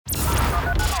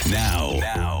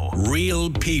Now, real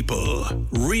people,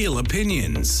 real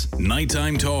opinions.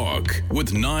 Nighttime talk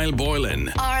with Niall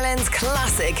Boylan. Ireland's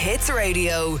classic hits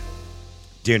radio.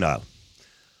 Dear Niall,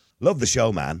 love the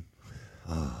show, man.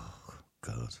 Oh,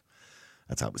 God.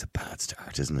 That's always a bad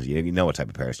start, isn't it? You know what type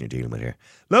of person you're dealing with here.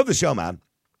 Love the show, man.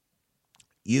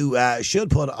 You should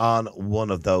put on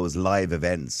one of those live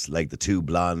events like the two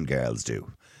blonde girls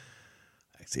do.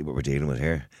 I see what we're dealing with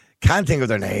here. Can't think of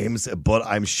their names, but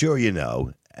I'm sure you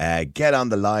know. Get on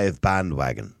the live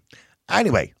bandwagon.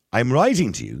 Anyway, I'm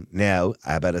writing to you now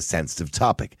about a sensitive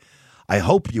topic. I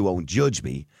hope you won't judge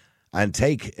me and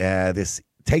take this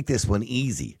one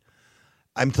easy.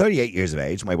 I'm 38 years of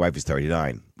age. My wife is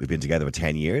 39. We've been together for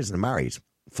 10 years and married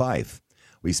 5.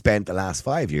 We spent the last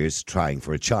 5 years trying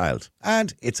for a child,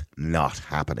 and it's not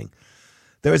happening.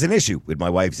 There is an issue with my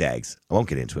wife's eggs. I won't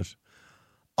get into it.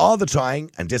 All the trying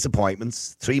and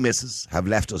disappointments, 3 misses, have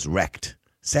left us wrecked.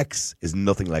 Sex is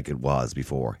nothing like it was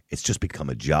before. It's just become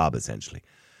a job, essentially.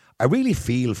 I really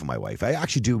feel for my wife. I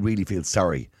actually do really feel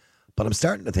sorry, but I'm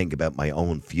starting to think about my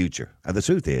own future. And the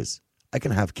truth is, I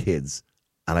can have kids,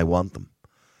 and I want them.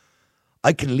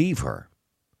 I can leave her.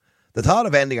 The thought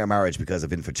of ending our marriage because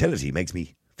of infertility makes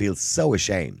me feel so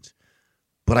ashamed.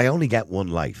 But I only get one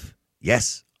life.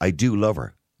 Yes, I do love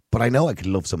her, but I know I could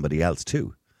love somebody else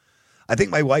too. I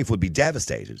think my wife would be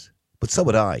devastated, but so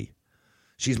would I.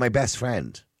 She's my best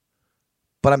friend.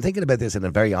 But I'm thinking about this in a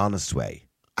very honest way.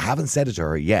 I haven't said it to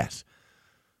her yet.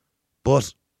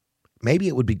 But maybe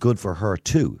it would be good for her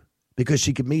too, because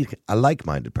she could meet a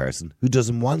like-minded person who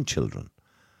doesn't want children.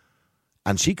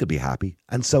 And she could be happy,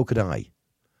 and so could I.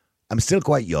 I'm still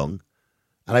quite young,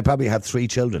 and I probably have 3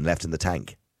 children left in the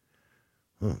tank.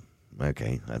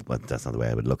 Okay, that's not the way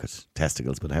I would look at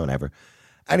testicles, but however.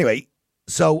 Anyway,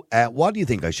 so what do you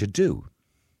think I should do?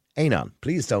 Anon,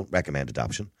 please don't recommend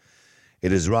adoption.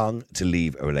 It is wrong to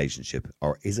leave a relationship,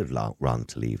 or is it wrong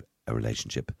to leave a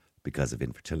relationship because of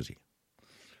infertility?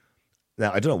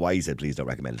 Now, I don't know why he said please don't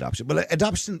recommend adoption. Well,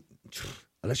 adoption,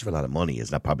 unless you have a lot of money,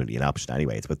 is not probably an option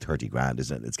anyway. It's about 30 grand,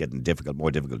 isn't it? It's getting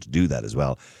more difficult to do that as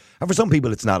well. And for some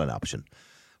people, it's not an option.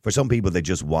 For some people, they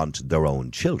just want their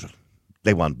own children.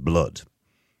 They want blood.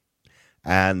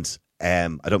 And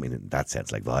I don't mean in that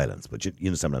sense like violence, but you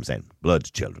understand what I'm saying.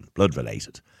 Blood children, blood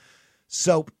related.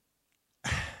 So,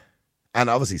 and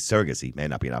obviously surrogacy may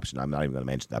not be an option. I'm not even going to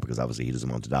mention that because obviously he doesn't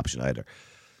want adoption either.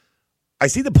 I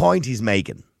see the point he's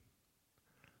making,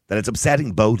 that it's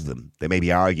upsetting both of them. They may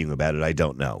be arguing about it, I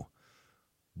don't know.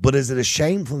 But is it a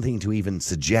shameful thing to even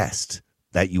suggest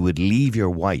that you would leave your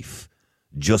wife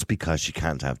just because she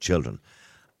can't have children?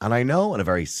 And I know, on a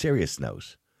very serious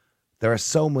note, there are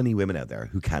so many women out there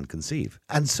who can't conceive,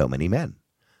 and so many men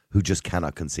who just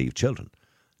cannot conceive children.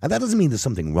 And that doesn't mean there's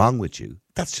something wrong with you.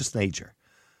 That's just nature.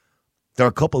 There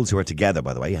are couples who are together,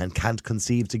 by the way, and can't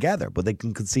conceive together, but they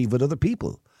can conceive with other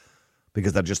people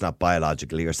because they're just not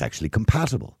biologically or sexually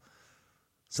compatible.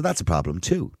 So that's a problem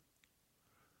too.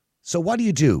 So what do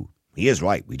you do? He is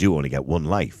right, we do only get one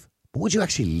life. But would you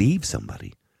actually leave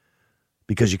somebody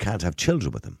because you can't have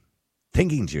children with them?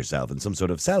 Thinking to yourself in some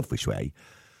sort of selfish way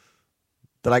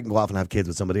that I can go off and have kids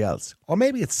with somebody else. Or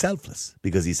maybe it's selfless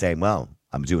because he's saying, well,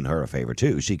 I'm doing her a favour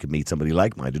too. She could meet somebody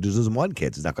like-minded who doesn't want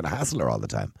kids, who's not going to hassle her all the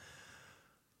time.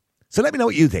 So let me know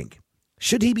what you think.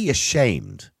 Should he be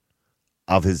ashamed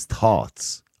of his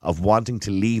thoughts of wanting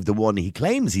to leave the one he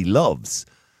claims he loves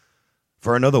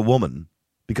for another woman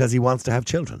because he wants to have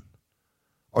children?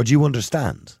 Or do you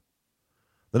understand?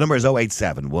 The number is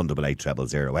 087 188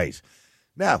 0008.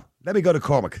 Now, let me go to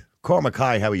Cormac. Cormac,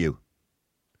 hi, how are you?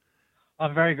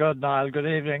 I'm very good, Niall. Good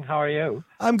evening. How are you?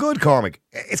 I'm good, Cormac.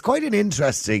 It's quite an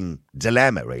interesting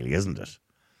dilemma, really, isn't it?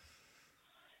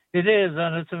 It is,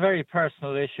 and it's a very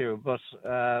personal issue, but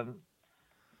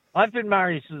I've been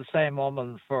married to the same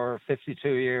woman for 52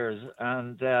 years,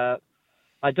 and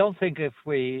I don't think if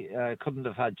we couldn't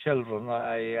have had children,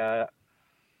 I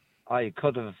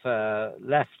could have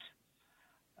left,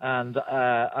 and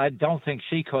I don't think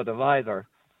she could have either.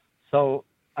 So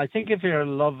I think if you're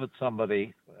in love with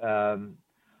somebody,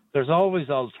 there's always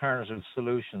alternative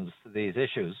solutions to these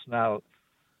issues. Now,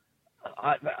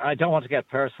 I don't want to get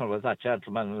personal with that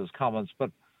gentleman and his comments,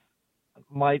 but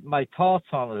my thoughts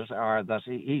on it are that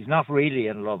he's not really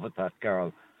in love with that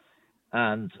girl.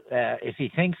 And if he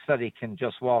thinks that he can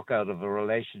just walk out of a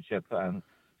relationship and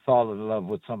fall in love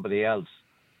with somebody else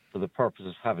for the purpose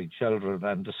of having children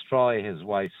and destroy his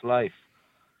wife's life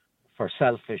for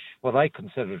what I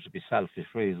consider to be selfish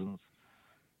reasons,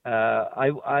 it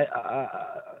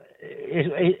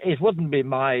wouldn't be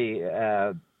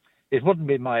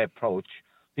my approach,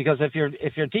 because if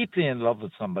you're deeply in love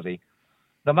with somebody,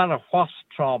 no matter what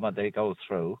trauma they go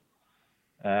through,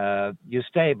 you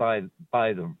stay by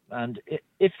them. And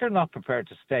if you're not prepared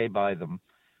to stay by them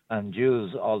and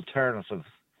use alternative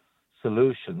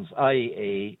solutions,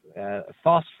 i.e.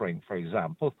 Fostering, for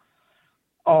example,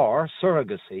 or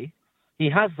surrogacy, he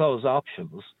has those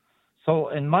options. So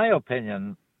in my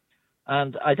opinion,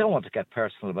 and I don't want to get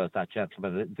personal about that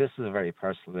gentleman, this is a very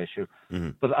personal issue,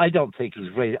 but I don't think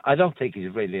he's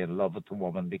really in love with the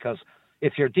woman, because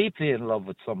if you're deeply in love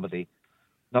with somebody,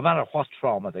 no matter what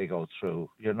trauma they go through,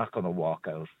 you're not going to walk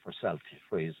out for selfish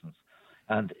reasons.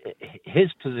 And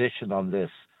his position on this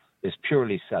is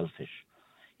purely selfish.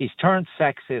 He's turned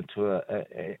sex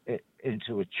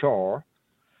into a chore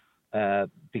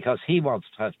because he wants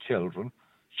to have children.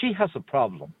 She has a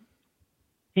problem.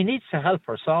 He needs to help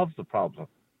her solve the problem,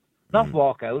 not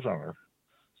walk out on her.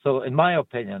 So, in my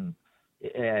opinion,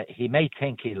 he may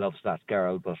think he loves that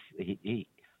girl, but he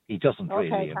doesn't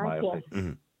really, in my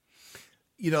opinion.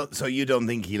 Mm-hmm. So you don't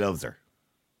think he loves her?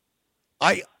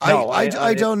 I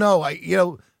don't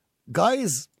know.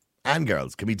 Guys and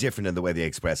girls can be different in the way they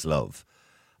express love.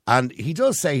 And he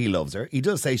does say he loves her. He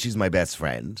does say she's my best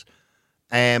friend.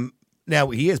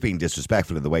 Now, he is being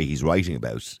disrespectful in the way he's writing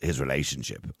about his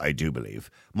relationship, I do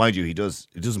believe. Mind you, he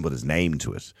doesn't put his name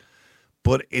to it.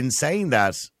 But in saying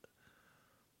that,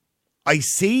 I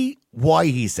see why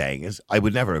he's saying it. I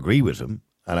would never agree with him.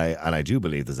 And I do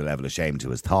believe there's a level of shame to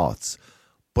his thoughts.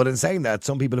 But in saying that,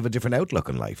 some people have a different outlook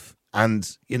on life. And,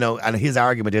 and his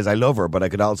argument is, I love her, but I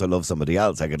could also love somebody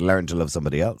else. I could learn to love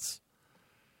somebody else.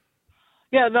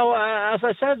 Yeah, no, as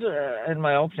I said in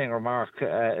my opening remark,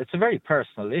 it's a very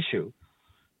personal issue.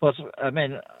 But, I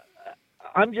mean,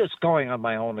 I'm just going on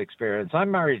my own experience. I'm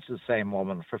married to the same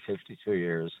woman for 52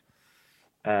 years.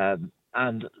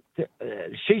 And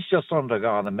she's just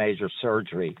undergone a major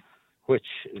surgery, which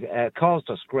caused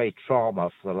us great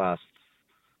trauma for the last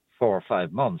 4 or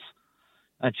 5 months.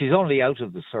 And she's only out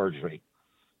of the surgery.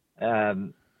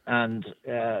 It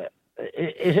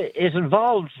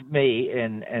involved me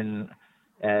in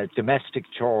domestic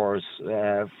chores,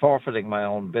 forfeiting my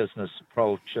own business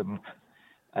approach, and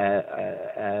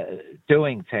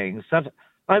doing things that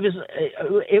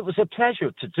it was a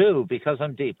pleasure to do because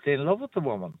I'm deeply in love with the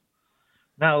woman.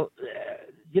 Now,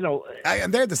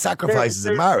 and they're the sacrifices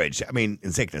in marriage. I mean,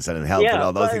 in sickness and in health and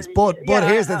all those things. But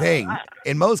here's the thing: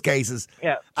 in most cases,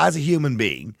 as a human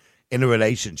being in a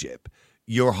relationship,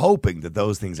 you're hoping that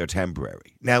those things are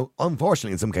temporary. Now,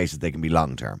 unfortunately, in some cases, they can be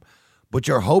long term, but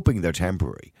you're hoping they're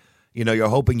temporary. You're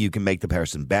hoping you can make the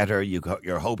person better.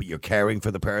 You're hoping you're caring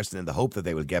for the person in the hope that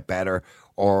they will get better,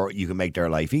 or you can make their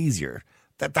life easier.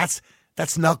 That's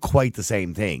not quite the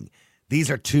same thing. These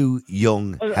are two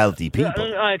young, healthy people.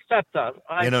 I accept that.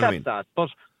 I accept that. But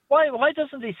why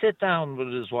doesn't he sit down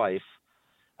with his wife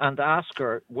and ask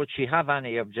her, would she have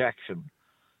any objection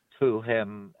to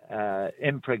him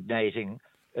impregnating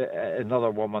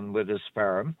another woman with his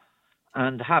sperm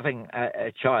and having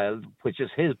a child, which is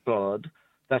his blood,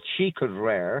 that she could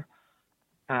rear,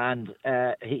 and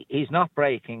he's not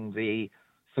breaking the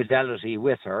fidelity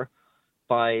with her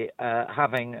by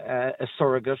having a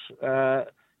surrogate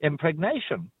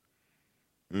impregnation.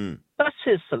 That's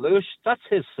his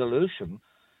solution.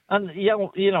 And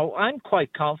I'm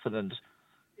quite confident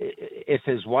if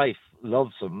his wife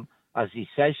loves him as he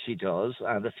says she does,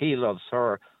 and if he loves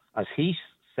her as he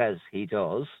says he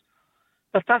does,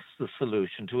 that's the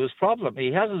solution to his problem.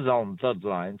 He has his own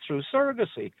bloodline through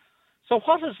surrogacy. So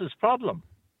what is his problem?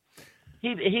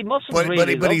 He mustn't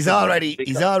really. But he's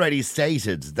already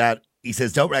stated that he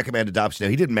says don't recommend adoption. Now,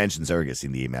 he didn't mention surrogacy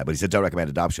in the email, but he said don't recommend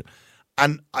adoption.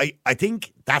 And I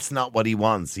think that's not what he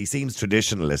wants. He seems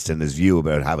traditionalist in his view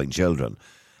about having children.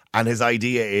 And his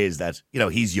idea is that,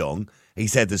 he's young. He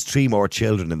said there's 3 more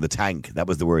children in the tank. That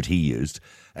was the word he used.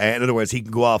 In other words, he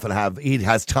can go off and he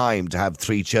has time to have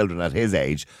 3 children at his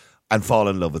age and fall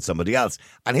in love with somebody else.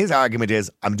 And his argument is,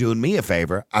 I'm doing me a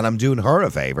favour and I'm doing her a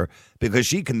favour because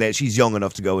she's young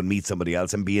enough to go and meet somebody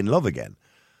else and be in love again.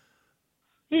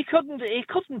 He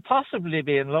couldn't possibly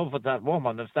be in love with that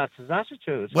woman if that's his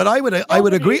attitude. Well, I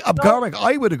would agree. Cormac,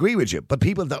 I would agree with you. But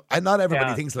people, not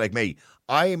everybody thinks like me.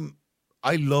 I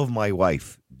love my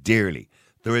wife dearly.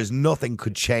 There is nothing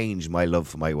could change my love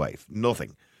for my wife.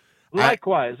 Nothing.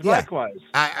 Likewise.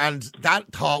 And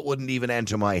that thought wouldn't even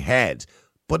enter my head.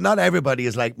 But not everybody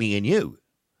is like me and you.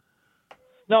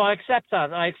 No, I accept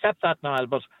that, Niall.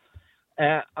 But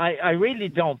I really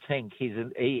don't think he's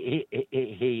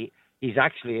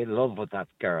actually in love with that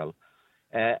girl.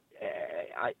 I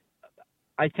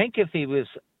think if he was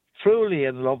truly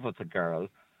in love with the girl,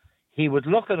 he would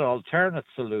look at alternate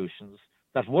solutions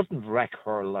that wouldn't wreck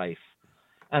her life.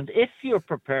 And if you're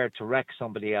prepared to wreck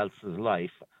somebody else's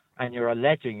life and you're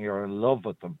alleging you're in love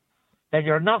with them, then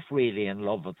you're not really in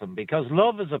love with them, because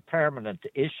love is a permanent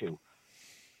issue.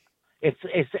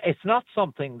 It's not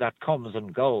something that comes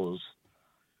and goes.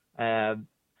 Now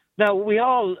we've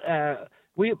all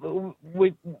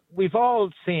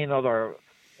seen other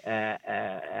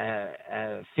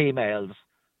females.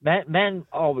 Men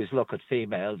always look at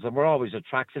females, and we're always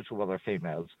attracted to other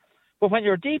females. But when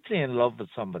you're deeply in love with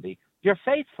somebody, you're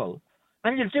faithful,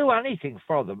 and you'll do anything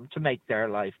for them to make their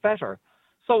life better.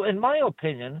 So, in my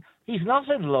opinion, he's not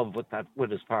in love with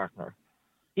his partner.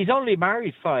 He's only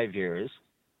married 5 years.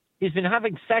 He's been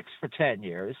having sex for 10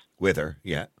 years. With her,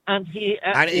 yeah. And he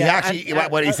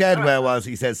what he said was,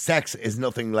 he says, sex is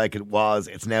nothing like it was.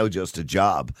 It's now just a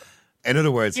job. In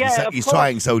other words, he's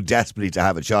trying so desperately to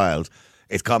have a child.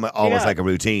 It's come almost like a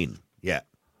routine. Yeah.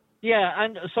 Yeah,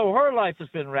 and so her life has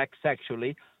been wrecked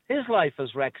sexually. His life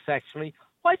is wrecked sexually.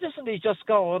 Why doesn't he just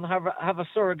go and have a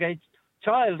surrogate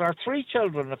child, or 3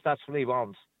 children if that's what he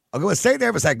wants? I'll go and stay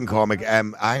there for a second, Cormac.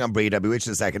 Hang on, Breed. I'll be with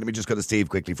you in a second. Let me just go to Steve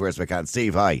quickly first if I can.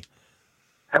 Steve, hi.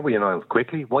 How are you, Niall?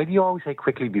 Quickly? Why do you always say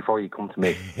quickly before you come to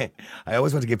me? I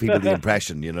always want to give people the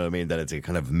impression, you know what I mean, that it's a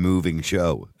kind of moving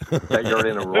show. That you're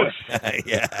in a rush?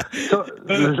 Yeah. So,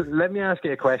 let me ask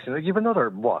you a question. You have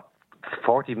another,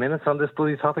 40 minutes on this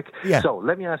bloody topic? Yeah. So,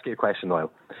 let me ask you a question,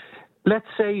 Niall. Let's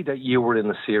say that you were in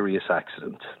a serious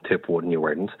accident, tip one, you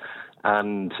weren't,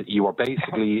 and you were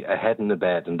basically a head in the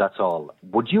bed, and that's all.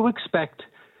 Would you expect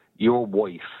your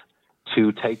wife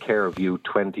to take care of you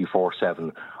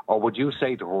 24/7, or would you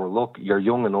say to her, look, you're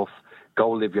young enough, go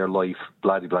live your life,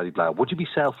 blah, blah, blah, blah? Would you be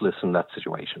selfless in that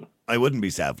situation? I wouldn't be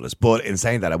selfless, but in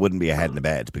saying that, I wouldn't be a head in the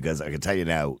bed, because I can tell you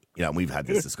now, and we've had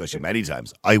this discussion many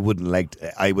times, I would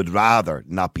rather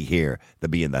not be here than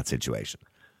be in that situation.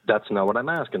 That's not what I'm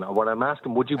asking. What I'm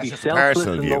asking, would you be selfless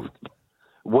enough?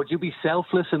 Would you be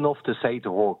selfless enough to say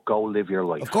to her, "Go live your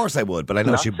life"? Of course I would, but I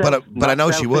know she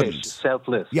wouldn't.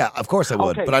 Selfless. Yeah, of course I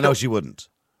would, but I know she wouldn't.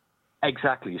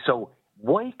 Exactly. So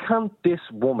why can't this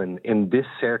woman in this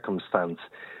circumstance,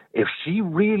 if she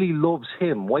really loves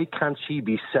him, why can't she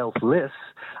be selfless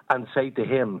and say to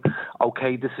him,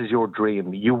 "Okay, this is your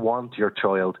dream. You want your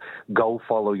child. Go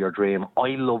follow your dream. I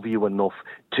love you enough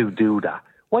to do that."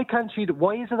 Why can't she?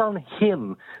 Why is it on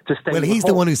him to stay? Well, he's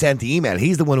the one who sent the email.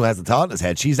 He's the one who has the thought in his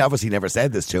head. She's obviously never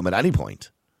said this to him at any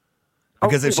point.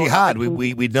 Because if she had,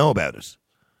 we'd know about it.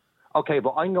 Okay,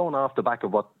 but I'm going off the back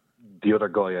of what the other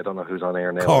guy, I don't know who's on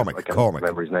air now. I can't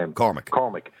remember his name.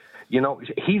 Cormac. You know,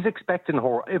 he's expecting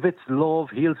her. If it's love,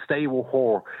 he'll stay with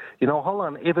her. You know, hold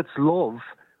on. If it's love,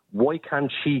 why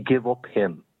can't she give up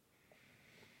him?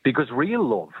 Because real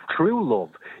love, true love,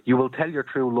 you will tell your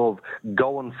true love,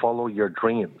 go and follow your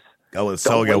dreams. Go and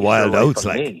sow your wild oats,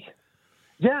 like. Me.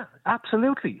 Yeah,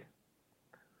 absolutely.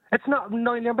 It's not,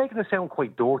 no, you're making it sound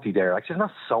quite dirty there. Actually, it's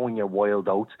not sowing your wild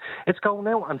oats. It's going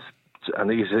out and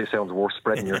it sounds worse,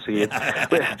 spreading your seeds.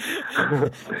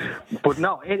 But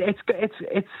no,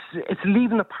 it's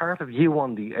leaving a part of you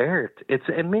on the earth. It's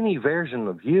a mini version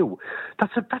of you.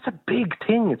 That's a big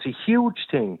thing. It's a huge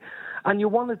thing. And you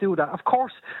want to do that. Of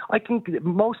course, I think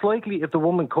most likely if the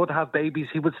woman could have babies,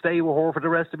 he would stay with her for the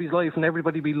rest of his life and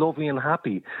everybody be lovely and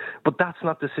happy. But that's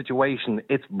not the situation.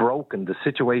 It's broken. The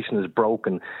situation is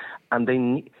broken. And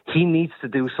he needs to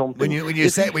do something. When you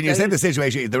say the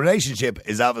situation, the relationship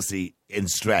is obviously in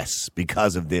stress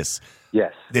because of this,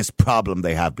 this problem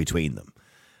they have between them.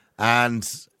 And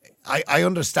I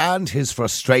understand his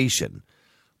frustration,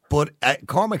 but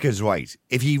Cormac is right.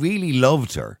 If he really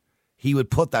loved her, he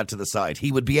would put that to the side.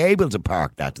 He would be able to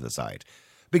park that to the side.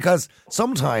 Because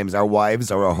sometimes our wives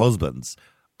or our husbands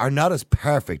are not as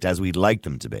perfect as we'd like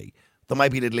them to be. There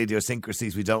might be little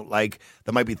idiosyncrasies we don't like.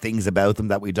 There might be things about them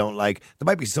that we don't like. There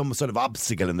might be some sort of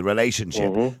obstacle in the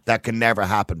relationship that can never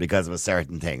happen because of a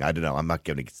certain thing. I don't know. I'm not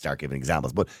going to start giving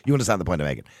examples, but you understand the point I'm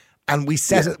making. And we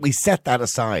set that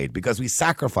aside because we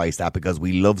sacrifice that because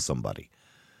we love somebody.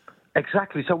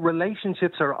 Exactly. So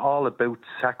relationships are all about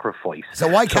sacrifice. So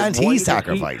why can't he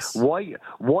sacrifice? Why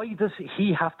does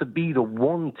he have to be the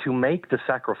one to make the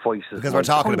sacrifices? Because we're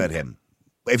talking about him.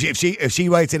 If she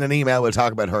writes in an email, we'll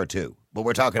talk about her too. But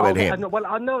we're talking about him. But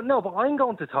I'm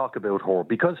going to talk about her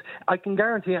because I can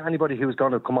guarantee anybody who's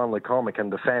going to come on like Cormac and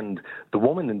defend the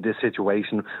woman in this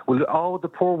situation will, the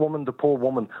poor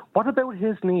woman. What about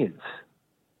his needs?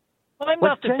 I'm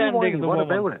not defending the woman.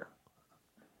 What about it?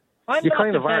 I'm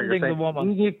not defending the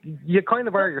woman. You kind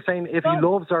of are. You're saying if he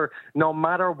loves her, no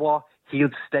matter what, he'll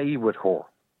stay with her.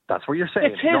 That's what you're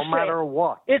saying. No matter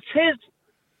what. It's his.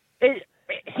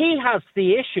 He has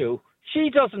the issue. She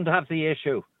doesn't have the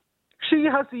issue. She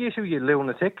has the issue, you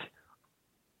lunatic.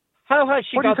 How has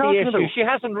she got the issue? About? She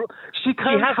hasn't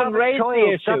have raised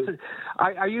the issue.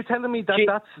 Are you telling me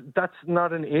that that's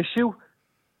not an issue?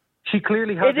 She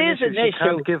clearly has an issue. She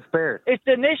can't give birth. It's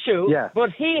an issue, yeah.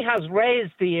 But he has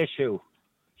raised the issue.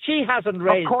 She hasn't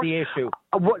raised the issue.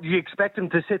 What, do you expect him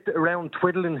to sit around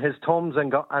twiddling his thumbs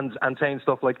and saying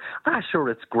stuff like, sure,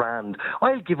 it's grand.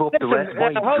 I'll give up the rest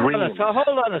of my dreams.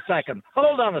 Hold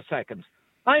on a second.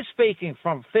 I'm speaking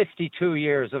from 52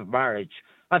 years of marriage.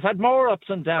 I've had more ups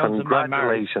and downs in my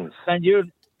marriage than you.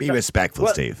 Be respectful,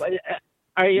 Steve.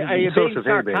 Are you being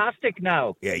sarcastic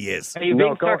now? Yeah, yes. Are you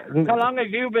being How long have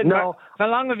you been? How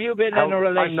long have you been in a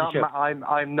relationship?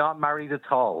 I'm not married at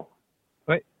all.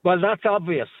 Well, that's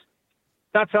obvious.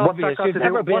 That's obvious. You've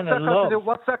never been in love.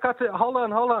 What's that got to? Hold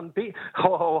on.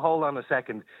 Hold on a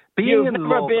second. You've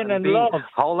never been in love.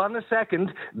 Hold on a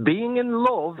second. Being in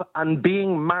love and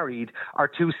being married are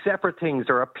two separate things.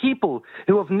 There are people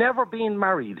who have never been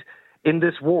married in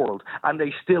this world, and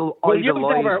they still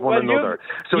idolize one another.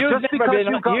 So just because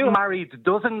you got married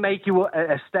doesn't make you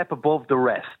a step above the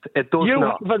rest. It does not. You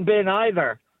haven't been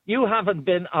either. You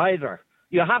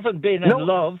haven't been in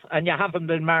love, and you haven't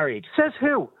been married. Says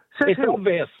who? It's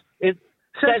obvious. It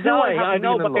says I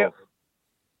know, but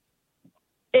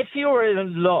if you were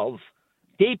in love,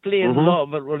 deeply in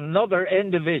love with another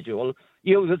individual,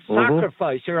 you would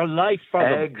sacrifice your life for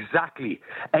them.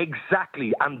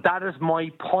 Exactly. And that is my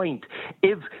point.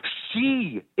 If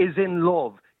she is in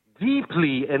love,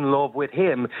 deeply in love with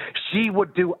him, she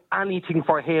would do anything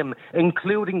for him,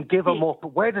 including give him up.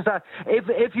 Where does that,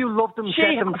 if you loved him,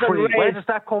 set him free, where does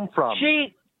that come from?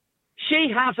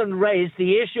 She hasn't raised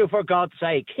the issue, for God's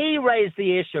sake. He raised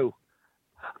the issue.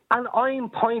 And I'm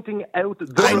pointing out...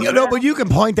 but you can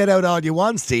point that out all you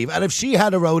want, Steve. And if she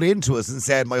had wrote into us and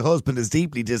said, my husband is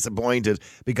deeply disappointed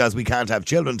because we can't have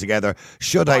children together,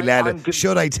 should I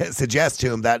suggest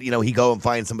to him that, he go and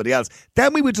find somebody else?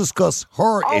 Then we would discuss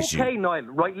her issue. Okay, Niall,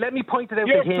 right, let me point it out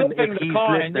to him if he's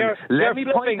listening. Let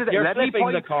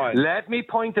me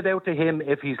point it out to him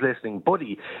if he's listening.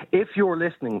 Buddy, if you're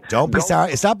listening...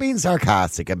 Stop being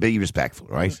sarcastic and be respectful,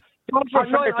 right? Don't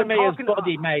refer to me as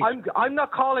buddy, mate. I'm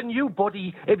not calling you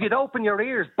buddy. If you'd open your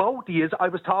ears, both of you, I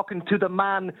was talking to the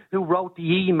man who wrote the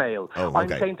email. Oh, okay. I'm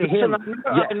saying to him,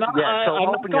 I'm not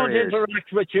going to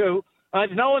interact with you. I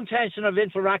have no intention of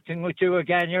interacting with you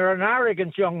again. You're an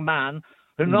arrogant young man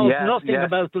who knows nothing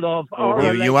about love.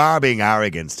 You are being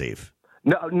arrogant, Steve.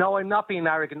 No, I'm not being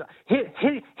arrogant.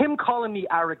 Him calling me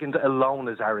arrogant alone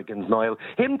is arrogance, Niall.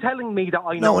 Him telling me that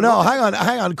I know... No, hang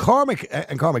on.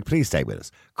 Cormac, please stay with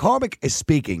us. Cormac is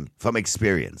speaking from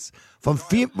experience.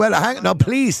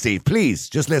 Please, Steve, please,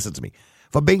 just listen to me.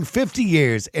 From being 50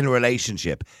 years in a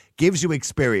relationship gives you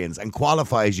experience and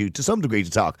qualifies you to some degree to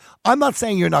talk. I'm not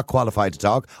saying you're not qualified to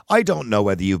talk. I don't know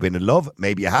whether you've been in love.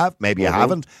 Maybe you have, maybe you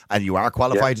haven't, and you are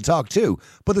qualified to talk too.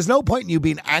 But there's no point in you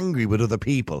being angry with other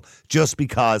people just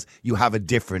because you have a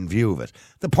different view of it.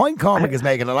 The point Cormac is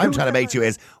making, and I'm trying to make to you,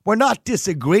 is we're not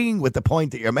disagreeing with the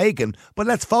point that you're making, but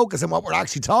let's focus on what we're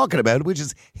actually talking about, which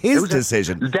is his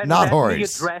decision, not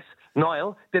hers.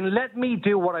 Niall, then let me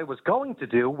do what I was going to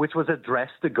do, which was address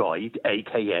the guy,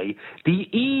 a.k.a. the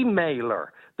emailer.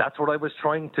 That's what I was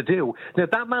trying to do. Now,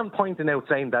 that man pointing out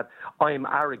saying that I'm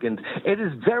arrogant, it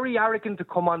is very arrogant to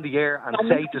come on the air and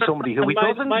say to somebody who he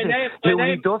doesn't... My name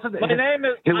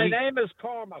is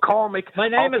Cormac. Cormac. My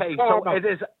name is Cormac. So it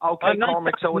is... Okay,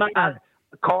 Cormac, so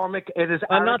Cormac, it is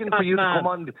arrogant for you to come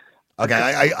on... Okay,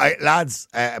 I lads,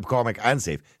 Cormac and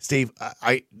Steve,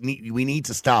 we need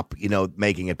to stop,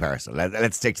 making it personal.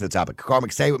 Let's stick to the topic.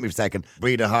 Cormac, stay with me for a second.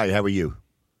 Breda, hi, how are you?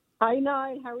 Hi,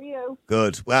 Niall, how are you?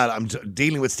 Good. Well,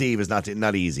 dealing with Steve is not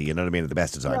easy, you know what I mean, at the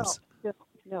best of times.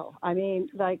 No. I mean,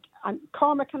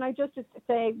 Cormac, can I just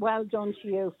say well done to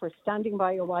you for standing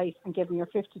by your wife and giving her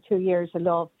 52 years of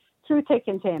love through thick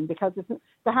and thin, because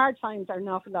the hard times are an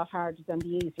awful lot harder than the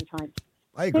easy times.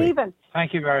 I agree. Stephen,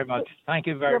 thank you very much. Thank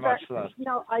you very much for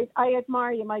that. I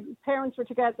admire you. My parents were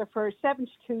together for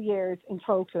 72 years in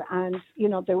total, and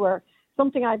they were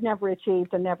something I've never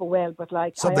achieved and never will. But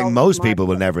something most people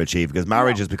will never achieve, because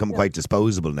marriage has become quite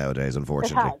disposable nowadays,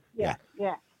 unfortunately. It has.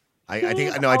 Yeah.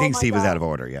 I think Steve is out of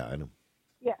order. Yeah, I know.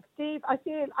 Yeah, Steve. I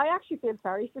actually feel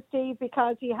sorry for Steve,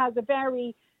 because he has a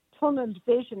very tunneled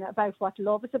vision about what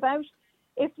love is about.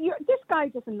 This guy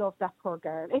doesn't love that poor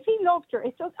girl. If he loved her,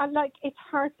 it's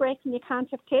heartbreaking. You can't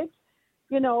have kids.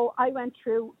 I went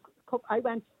through a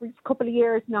couple of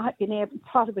years not being able,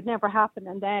 thought it would never happen,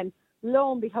 and then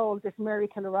lo and behold, this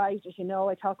miracle arrived. As you know,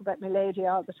 I talk about my lady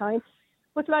all the time,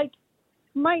 but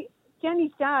my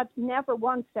Jenny's dad never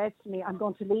once said to me, "I'm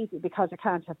going to leave you because I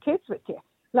can't have kids with you."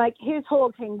 Like, his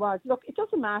whole thing was, look, it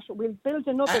doesn't matter. We'll build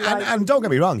another life. And don't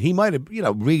get me wrong, he might have,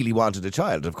 really wanted a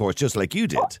child, of course, just like you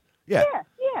did. Yeah.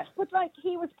 Yeah. But, like,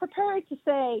 he was prepared to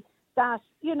say that,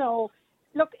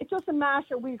 look, it doesn't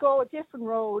matter. We'll go a different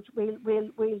road.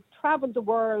 We'll travel the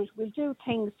world. We'll do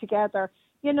things together.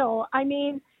 I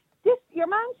mean, your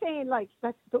man saying, like,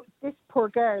 that this poor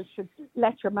girl should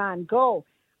let your man go.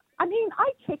 I mean,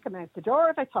 I'd kick him out the door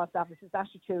if I thought that was his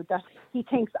attitude, that he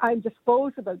thinks I'm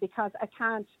disposable because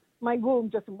my womb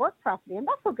doesn't work properly. And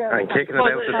that's what girls... And kicking him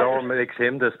out the door makes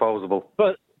him disposable.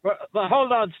 But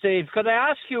hold on, Steve. Could I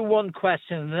ask you one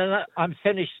question and then I'm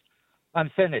finished?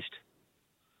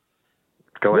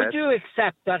 Go ahead. Would you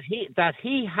accept that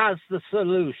he has the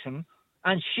solution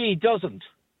and she doesn't?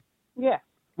 Yeah.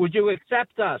 Would you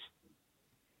accept that?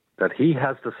 That he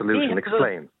has the solution.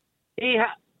 Explain.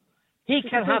 He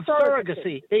can have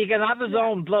surrogacy. He can have his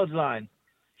own bloodline.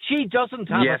 She doesn't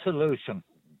have a solution.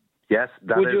 Yes,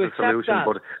 that Would is you a accept solution, that?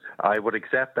 but I would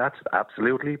accept that,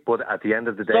 absolutely. But at the end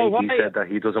of the day, he said that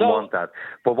he doesn't want that.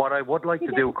 But what I would like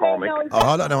to do, Cormac... Oh,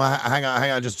 hold on, no, hang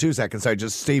on, just 2 seconds. Sorry,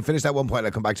 just Steve, finish that one point.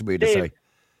 I'll come back to Breda. Sorry.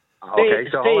 Okay,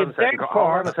 so hold on a second. Therefore,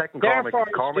 hold on a second, Cormac.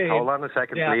 Cormac, hold on a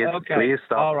second, please. Okay. Please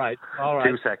stop. All right.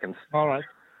 2 seconds. All right.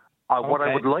 What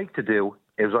I would like to do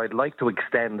is I'd like to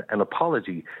extend an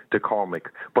apology to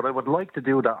Cormac, but I would like to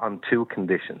do that on 2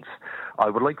 conditions. I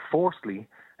would like, firstly...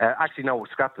 actually, no,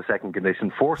 scrap the second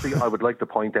condition. Firstly, I would like to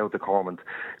point out to Cormac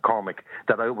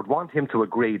that I would want him to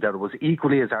agree that it was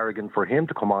equally as arrogant for him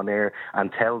to come on air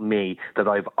and tell me that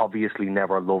I've obviously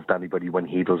never loved anybody when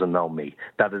he doesn't know me.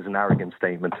 That is an arrogant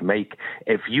statement to make.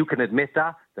 If you can admit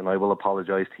that, then I will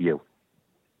apologise to you.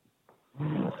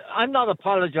 I'm not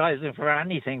apologising for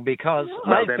anything because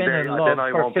I've been in love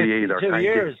for 52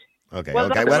 years. Okay. Well,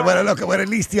 look. Well, at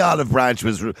least the olive branch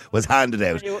was handed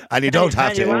out, and you don't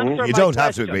have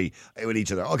to agree with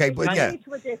each other. Okay, but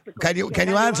can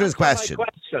you answer his question?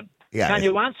 Yeah. Can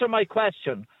you answer my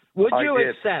question? Would you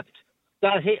accept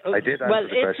that he? I did answer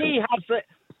the question.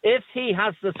 If he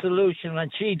has the solution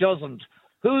and she doesn't,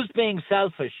 who's being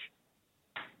selfish?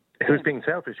 Who's being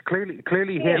selfish?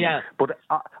 Clearly him. Yeah. But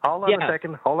hold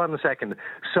on a second.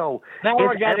 So now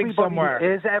we're getting somewhere.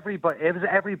 Is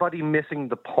everybody missing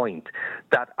the point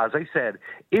that, as I said,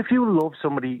 if you love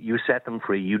somebody, you set them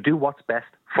free. You do what's best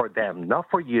for them, not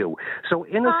for you. So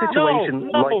in a situation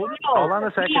hold on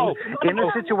a second. In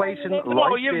a situation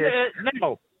like this.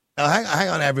 No. Hang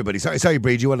on, everybody. Sorry,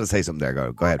 Breed. You want to say something there?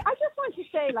 Go ahead. I just want to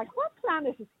say, like, what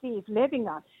planet is Steve living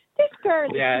on? This girl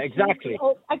is exactly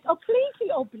completely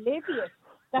oblivious.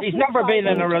 He's never been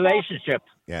in a relationship.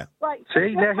 Yeah. Right.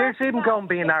 See, now here's him going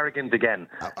being arrogant again.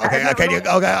 Okay.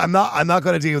 I'm not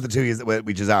going to deal with the two of you,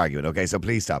 which is arguing. Okay, so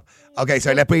please stop. Okay,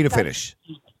 so let Breda finish.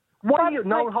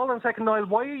 Hold on a second, Niall.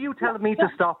 Why are you telling me to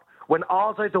stop when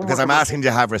all I've done? Because I'm asking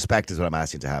to have respect. Is what I'm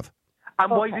asking to have. And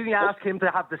why didn't you ask him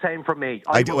to have the same from me?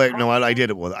 I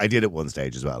did at one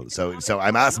stage as well. So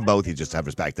I'm asking both of you just to have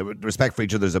respect. Respect for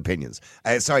each other's opinions.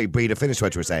 Sorry, Breda, finish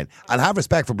what you were saying. And have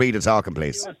respect for Breda talking,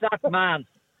 please. As that man.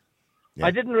 Yeah.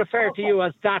 I didn't refer to you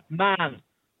as that man.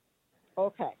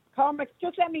 Okay. Cormac,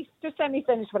 just let me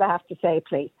finish what I have to say,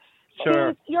 please.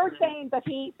 Sure. You're saying that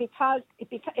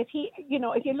if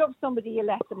you love somebody, you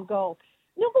let them go.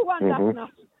 Number one,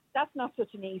 that's not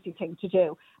such an easy thing to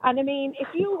do. And I mean, if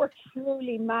you were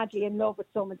truly madly in love with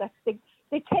someone, they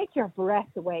take your breath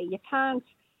away. You can't.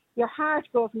 Your heart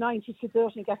goes 90 to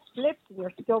 30 and gets flipped in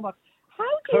your stomach. How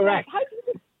do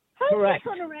you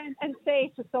turn around and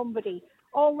say to somebody,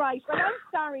 "All right, well, I'm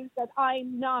sorry that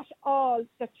I'm not all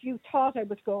that you thought I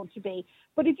was going to be."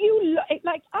 But if you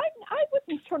I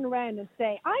wouldn't turn around and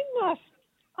say, "I'm not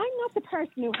the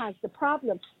person who has the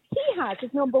problem." He has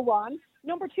is number one.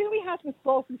 Number two, he hasn't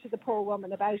spoken to the poor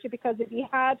woman about it, because if he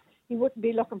had, he wouldn't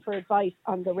be looking for advice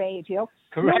on the radio.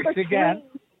 Correct again.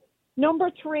 Number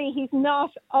three, he's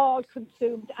not all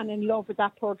consumed and in love with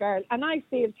that poor girl. And I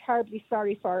feel terribly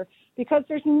sorry for her, because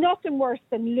there's nothing worse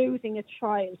than losing a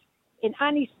child in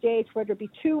any stage, whether it be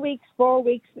 2 weeks, 4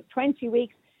 weeks, 20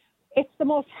 weeks. It's the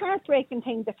most heartbreaking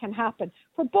thing that can happen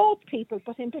for both people,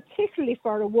 but in particularly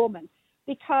for a woman,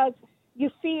 because you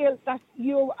feel that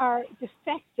you are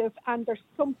defective and there's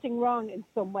something wrong in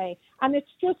some way. And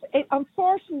it's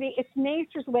unfortunately, it's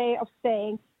nature's way of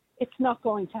saying it's not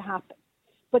going to happen.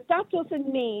 But that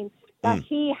doesn't mean that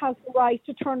he has the right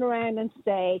to turn around and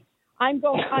say, I'm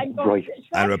going right.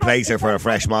 And replace her for a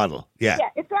fresh model. Yeah.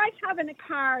 Yeah, it's like having a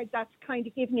car that's kind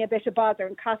of giving me a bit of bother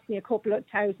and cost me a couple of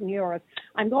 €1,000.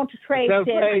 I'm going to trade it. I'm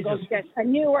going to get a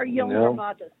newer, younger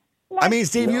model. I mean,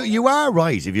 Steve, you are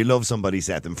right. If you love somebody,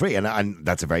 set them free. And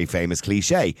that's a very famous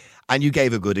cliche. And you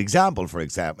gave a good example, for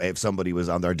example, if somebody was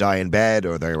on their dying bed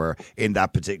or they were in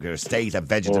that particular state, a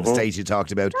vegetative state you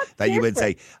talked about, that you would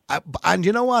say, and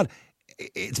you know what?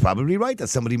 It's probably right that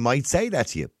somebody might say that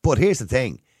to you. But here's the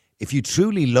thing. If you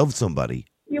truly loved somebody,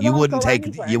 you wouldn't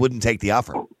take the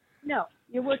offer. No.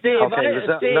 You would Steve, not.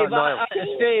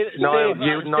 Niall,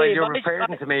 you're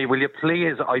referring to me. Will you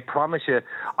please? I promise you,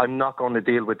 I'm not going to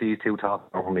deal with these two talking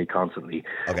over me constantly.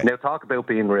 Okay. Now, talk about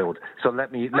being rude. So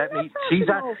let me. She's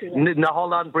at. No,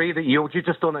 hold on, breathe it. You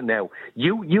just done it now.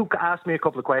 You asked me a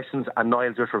couple of questions, and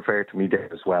Niall just referred to me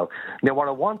there as well. Now, what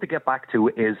I want to get back to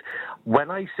is when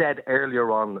I said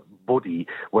earlier on, Buddy,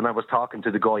 when I was talking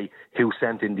to the guy who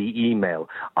sent in the email,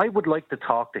 I would like to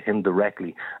talk to him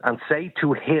directly and say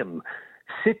to him,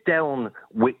 sit down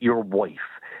with your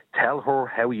wife. Tell her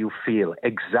how you feel,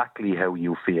 exactly how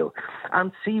you feel,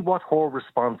 and see what her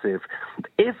response is.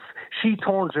 If she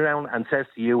turns around and says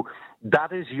to you,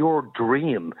 that is your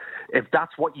dream, if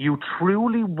that's what you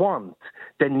truly want,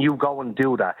 then you go and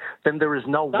do that. Then there is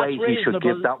no way he should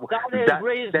give that. That is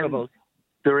reasonable.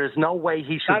 There is no way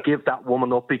he should give that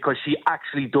woman up because she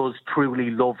actually does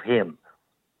truly love him.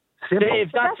 Simple.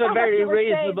 Dave, that's a very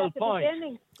reasonable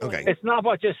point. Okay. It's not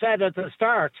what you said at the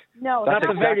start. No, that's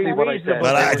a very reasonable.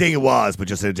 Well, I think it was, but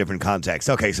just in a different context.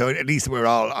 Okay, so at least we're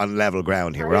all on level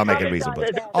ground here. We're all making reasonable.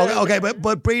 Okay,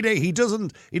 but Breda, he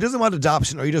doesn't want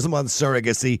adoption or he doesn't want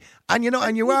surrogacy, and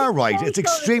you are right. It's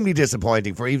extremely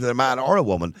disappointing for either a man or a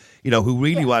woman, who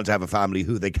really want to have a family,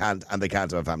 who they can't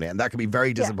have a family, and that can be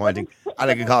very disappointing, and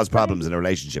it can cause problems in a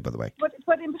relationship, by the way.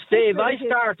 Steve, I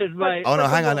started my. Oh no,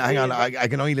 hang on. I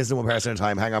can only listen to one person at a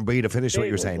time. Hang on, Breda, finish what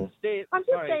you're saying. Steve, I'm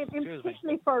just saying,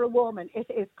 particularly for a woman,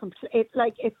 it's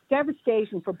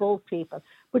devastating for both people.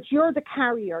 But you're the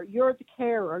carrier, you're the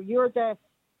carer, you're the,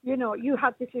 you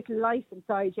have this little life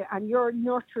inside you, and you're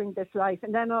nurturing this life,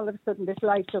 and then all of a sudden this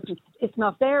life it's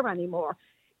not there anymore.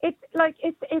 It's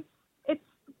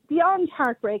beyond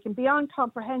heartbreaking, beyond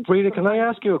comprehension. Breda, can I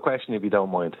ask you a question if you don't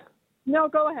mind? No,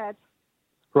 go ahead.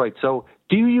 Right, so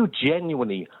do you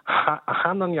genuinely,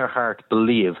 hand on your heart,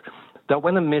 believe that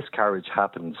when a miscarriage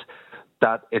happens,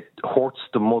 that it hurts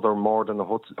the mother more than it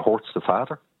hurts the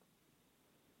father?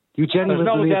 Do you genuinely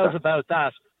believe that? There's no doubt about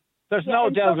that. There's no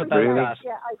doubt about that.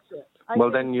 Yeah, I do.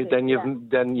 Well, then you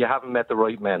haven't met the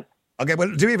right men. Okay,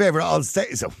 well, do me a favour. I'll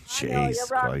stay. So, jeez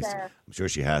Christ, there. I'm sure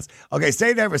she has. Okay,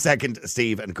 stay there for a second,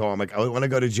 Steve and Cormac. I want to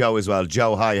go to Joe as well.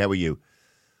 Joe, hi. How are you?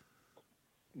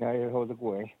 Now, how's it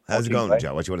going? How's it going,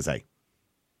 Joe? What do you want to say?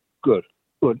 Good.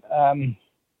 Well,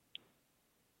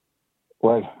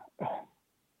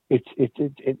 it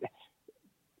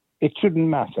shouldn't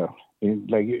matter.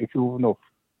 Like, if you have enough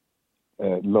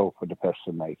love for the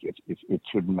person, like it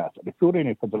shouldn't matter. If you're in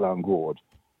it for the long road,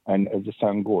 and as the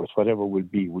song goes, whatever will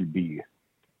be.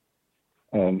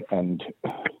 And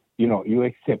you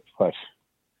accept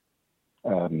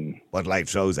what life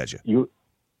throws at you.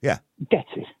 Yeah.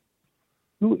 That's it.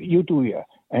 You do, yeah.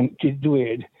 And the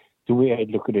way I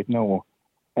look at it now,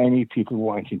 any people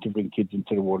wanting to bring kids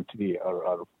into the world today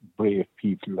are brave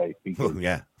people, like.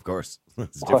 Yeah, of course.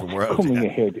 It's a different world. What's coming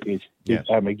ahead is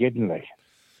Armageddon, like.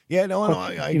 Yeah, no,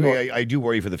 I agree. I do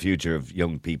worry for the future of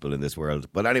young people in this world.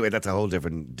 But anyway, that's a whole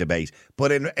different debate.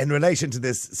 But in relation to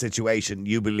this situation,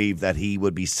 you believe that he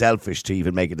would be selfish to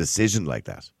even make a decision like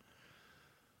that?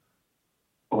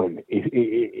 Well,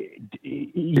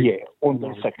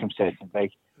 under circumstances,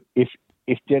 like if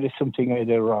there is something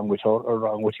either wrong with her or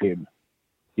wrong with him,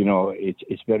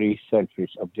 it's very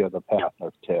selfish of the other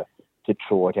partner to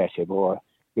throw it at him, or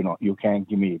you can't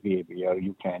give me a baby, or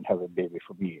you can't have a baby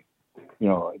for me.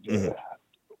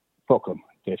 Fuck him.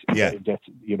 That's. Yeah. In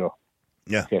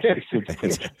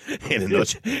a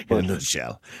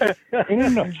nutshell. In a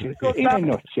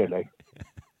nutshell, like.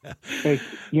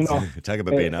 Talk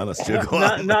about being honest. Go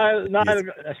on.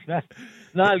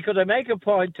 Niall, could I make a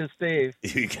point to Steve?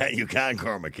 You can,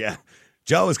 Cormac. Yeah,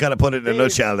 Joe has kind of put it in a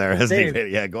nutshell there, hasn't he?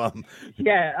 Yeah, go on.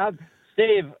 Yeah,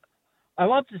 Steve, I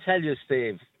want to tell you,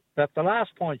 Steve, that the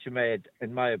last point you made,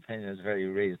 in my opinion, is a very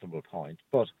reasonable point.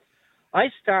 But I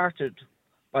started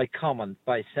by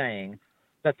saying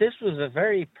that this was a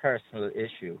very personal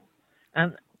issue,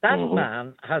 and that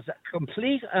man has a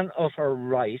complete and utter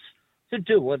right to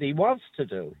do what he wants to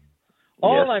do.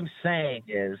 All I'm saying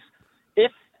is,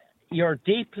 if you're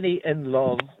deeply in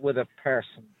love with a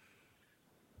person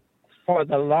for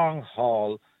the long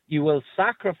haul, you will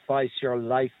sacrifice your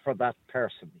life for that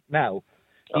person. Now,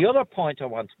 the other point I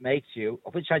want to make to you,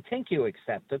 which I think you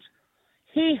accepted,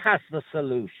 he has the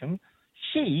solution,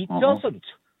 she doesn't.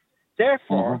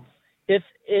 Therefore,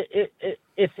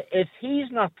 if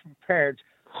he's not prepared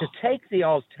to take the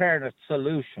alternate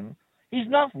solution, he's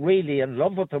not really in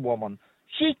love with the woman.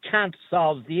 She can't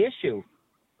solve the issue.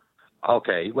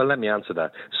 Okay, well, let me answer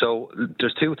that. So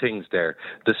there's two things there.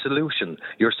 The solution,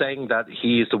 you're saying that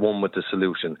he is the one with the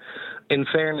solution. In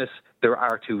fairness, there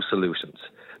are two solutions.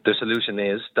 The solution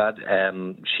is that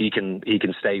he can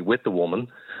stay with the woman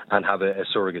and have a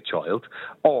surrogate child,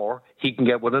 or he can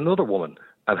get with another woman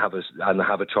and have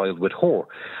a child with her.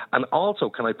 And also,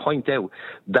 can I point out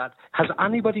that has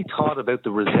anybody thought about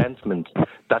the resentment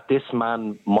that this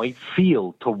man might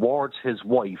feel towards his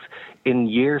wife in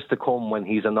years to come when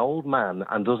he's an old man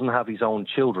and doesn't have his own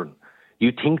children?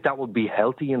 You think that would be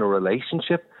healthy in a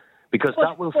relationship? Because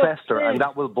that will fester and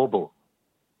that will bubble.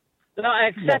 No, I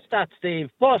accept that, Steve.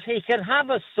 But he can have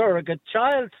a surrogate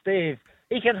child, Steve.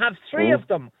 He can have three of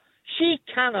them. She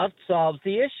cannot solve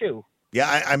the issue.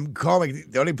 Yeah, I'm Cormac.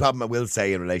 The only problem I will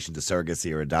say in relation to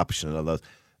surrogacy or adoption and all those,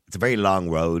 it's a very long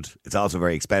road. It's also a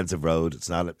very expensive road. It's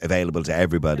not available to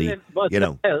everybody. But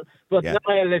Niall,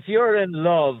 if you're in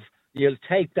love, you'll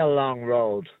take the long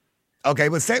road. Okay,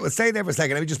 we'll stay there for a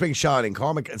second. Let me just bring Sean in.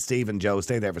 Cormac and Steve and Joe,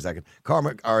 stay there for a second.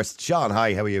 Cormac or Sean,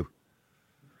 hi, how are you?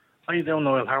 How you doing,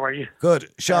 Noel? How are you? Good.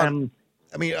 Sean,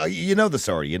 I mean, you know the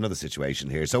story, you know the situation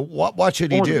here. So what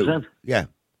should he 100%. Do? Yeah.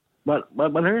 Well,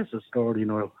 here's the story,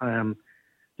 Noel.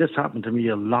 This happened to me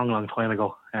a long, long time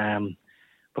ago,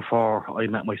 before I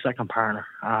met my second partner.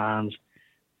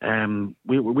 And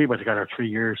we were together 3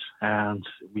 years, and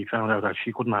we found out that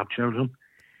she couldn't have children.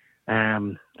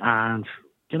 And,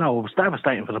 you know, it was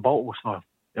devastating for the both of us, Noel.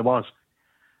 It was.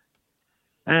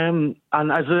 And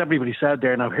as everybody said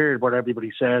there, and I've heard what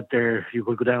everybody said there, you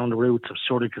could go down the routes of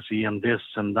surrogacy and this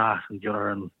and that and the other,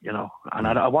 and, you know, and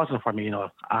it wasn't for me, you know.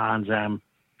 And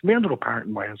we ended up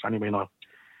parting ways anyway, you know.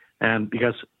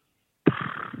 Because,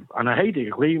 and I hate to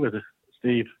agree with it,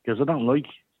 Steve, because I don't like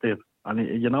Steve.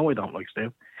 And you know I don't like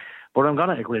Steve. But I'm going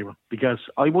to agree with him because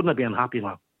I wouldn't have been happy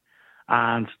now.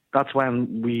 And that's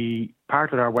when we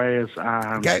parted our ways.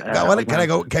 And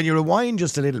Can you rewind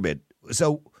just a little bit?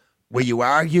 So, were you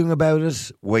arguing about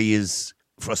it? Were you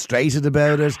frustrated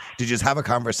about it? Did you just have a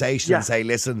conversation and say,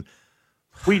 listen?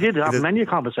 We did have many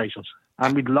conversations.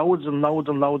 And we'd loads and loads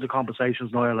and loads of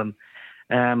conversations, Noel.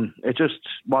 And it just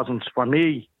wasn't for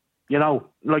me, you know.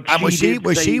 Like, and was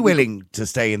she willing to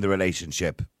stay in the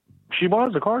relationship? She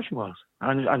was, of course she was.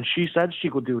 And she said she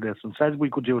could do this and said we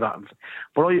could do that.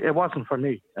 But it wasn't for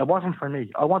me. It wasn't for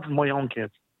me. I wanted my own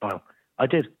kids. Well, I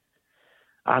did.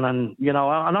 And you know,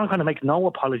 I'm not going to make no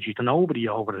apology to nobody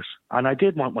over this. And I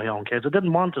did want my own kids. I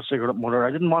didn't want a cigarette mother.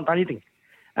 I didn't want anything.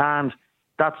 And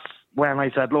that's when I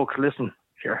said, look, listen,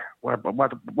 here, we're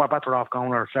better off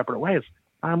going our separate ways.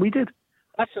 And we did.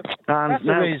 That's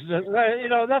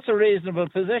a reasonable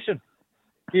position.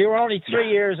 You were only 3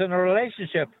 years in a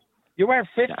relationship. You weren't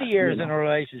 50 years in a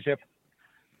relationship.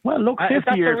 Well, look,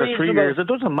 50 years or 3 years, it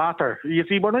doesn't matter. You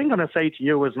see, what I'm going to say to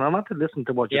you is, and I'm not to listen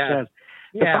to what you said.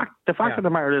 The fact of the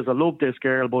matter is, I love this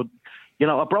girl, but you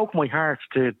know, it broke my heart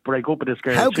to break up with this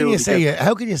girl. How can you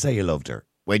say you loved her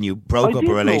when you broke up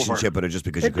a relationship with her just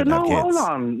because you couldn't have kids? Hold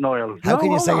on, Noel. How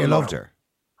can you say you loved her?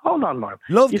 Hold on,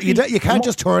 Noel. You can't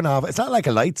just turn off. It's not like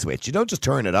a light switch. You don't just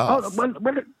turn it off. Well,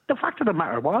 the fact of the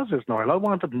matter was, Noel, I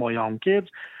wanted my own kids,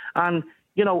 and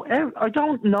you know, I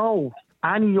don't know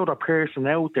any other person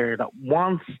out there that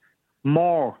wants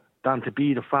more than to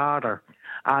be the father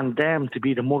and them to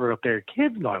be the mother of their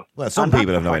kids, Noel. Well, some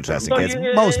people have no interest in kids.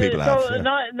 Most people have.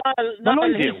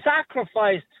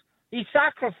 He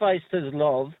sacrificed his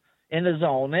love in his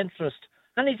own interest,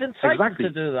 and he's entitled to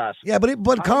do that. Yeah,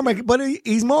 but Cormac,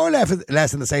 he's more or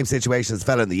less in the same situation as the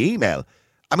fella in the email.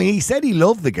 I mean, he said he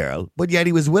loved the girl, but yet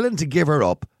he was willing to give her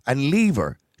up and leave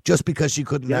her just because she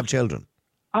couldn't have children.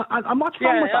 I'm not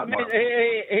wrong with that. I mean,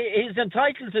 he's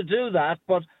entitled to do that,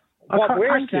 but what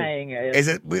we're saying is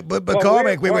it? But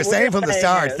Cormac, we were saying from the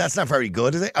start that's not very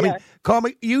good, is it? I mean,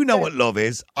 Cormac, you know what love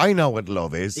is. I know what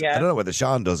love is. Yeah. I don't know whether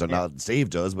Sean does or not. Steve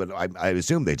does, but I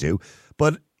assume they do.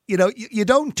 But you know, you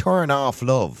don't turn off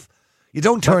love. You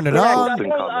don't turn it on.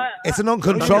 It's an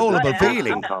uncontrollable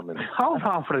feeling. Hold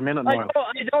on for a minute, Noel.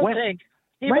 I don't think.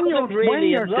 When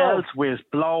you're dealt with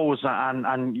blows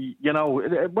and you know,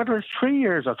 whether it's 3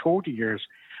 years or 30 years,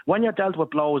 when you're dealt with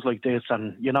blows like this,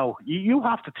 and you know, you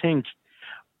have to think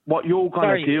what you're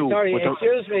going to do.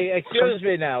 Excuse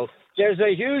me now. There's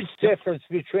a huge difference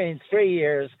between 3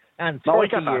 years and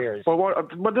 30 years.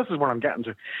 But this is what I'm getting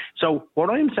to. So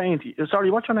what I'm saying to you, sorry,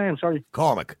 what's your name? Sorry,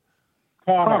 Cormac.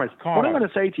 What I'm going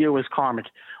to say to you is, Cormac,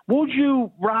 would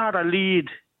you rather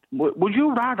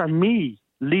me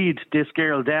lead this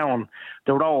girl down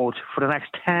the road for the next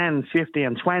 10,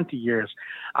 15, 20 years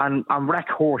and wreck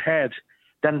her head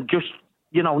than just,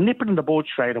 nip it in the bud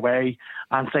straight away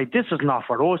and say, this is not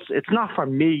for us. It's not for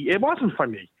me. It wasn't for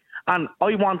me. And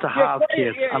I want to have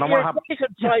kids. And I want to have...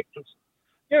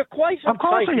 You're quite entitled. Of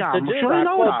course I am. Sure, I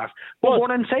know that. But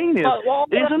what I'm saying is,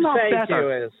 isn't that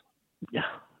better? Yeah.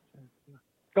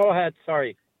 Go ahead.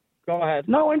 Sorry. Go ahead.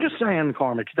 No, I'm just saying,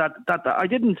 Cormac, that I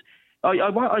didn't... I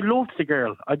loved the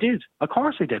girl. I did. Of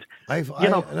course I did.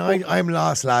 I'm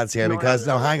lost, lads, here, because...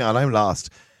 No, hang on, I'm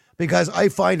lost. Because I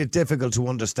find it difficult to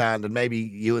understand, and maybe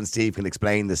you and Steve can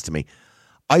explain this to me.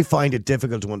 I find it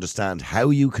difficult to understand how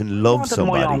you can love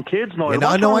somebody. My own kids, no. I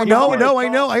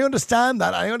know. I understand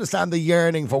that. I understand the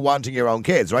yearning for wanting your own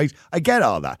kids, right? I get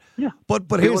all that. Yeah. But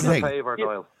here's the thing.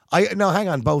 Doyle. Hang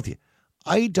on, both of you.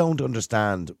 I don't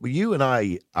understand. You and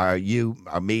I are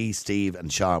me, Steve,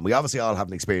 and Sean. We obviously all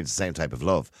haven't experienced the same type of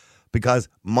love, because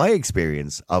my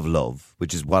experience of love,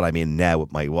 which is what I'm in now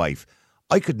with my wife,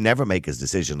 I could never make a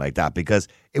decision like that, because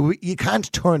you can't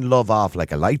turn love off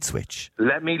like a light switch.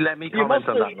 Let me comment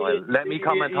on that, Noel. Let me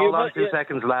comment. Hold on 2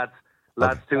 seconds, lads.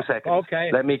 Lads, 2 seconds.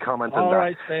 Okay. Let me comment on all that.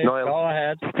 Right, Steve, Noel, go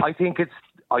ahead. I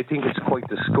think it's quite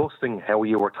disgusting how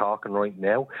you were talking right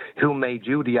now. Who made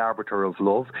you the arbiter of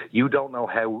love? You don't know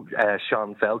how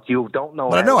Sean felt. You don't know.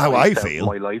 But I know how I felt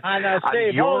feel. In my life. And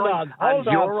Steve, hold on,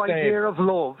 your Steve.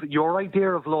 idea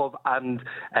of love, and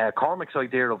Cormac's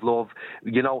idea of love,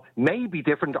 may be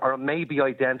different or may be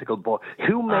identical. But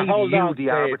who made you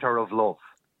the arbiter of love?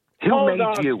 Who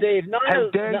made you? Steve. How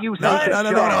dare you say that?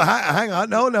 No. Hang on.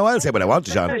 No, I'll say what I want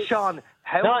to, Sean. Sean.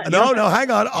 No, hang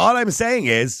on. All I'm saying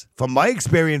is, from my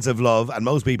experience of love, and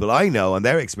most people I know and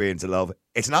their experience of love,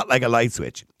 it's not like a light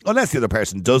switch. Unless the other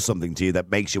person does something to you that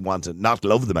makes you want to not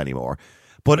love them anymore.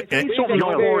 But we've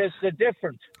experienced a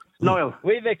different. Noel.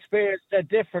 We've experienced a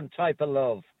different type of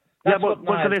love. That's but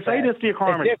can I say this to you,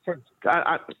 Cormac? Different. Can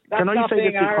I say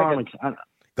this to you, Cormac?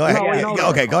 Go ahead.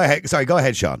 Okay, go ahead. Sorry, go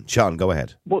ahead, Sean. Sean, go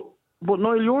ahead. But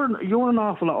Noel, you're an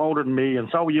awful lot older than me, and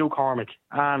so are you, Cormac.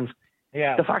 And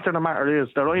the fact of the matter is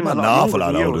that I'm an awful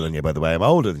lot older than you, by the way. I'm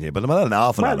older than you, but I'm not an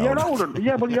awful lot older. Well, you're older.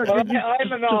 Yeah, but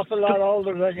I'm an awful lot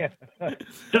older than you.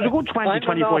 There's a good 20,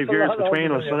 25 years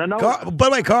between us. And I know. By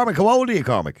the way, Cormac, how old are you,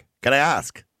 Cormac? Can I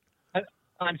ask?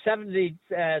 I'm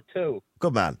 72.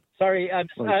 Good man. Sorry, I'm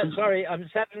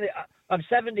 70. I'm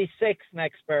 76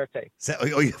 next birthday.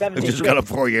 I've just got up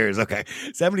 4 years. Okay,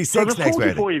 76 next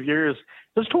birthday. 45 years.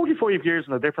 There's 45 years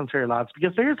in the difference here, lads.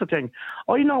 Because here's the thing.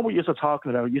 I know what you're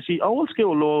talking about. You see, old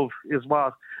school love is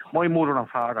what my mother and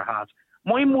father had.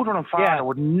 My mother and father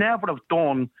would never have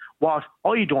done what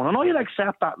I done. And I'll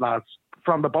accept that, lads,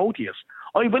 from the both of you.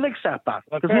 I will accept that.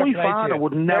 Because my father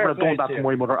would never have done that to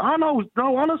my mother.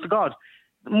 No, honest to God.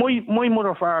 My mother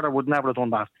and father would never have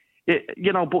done that.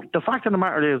 But the fact of the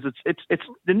matter is, it's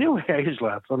the new age,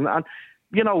 lads. And I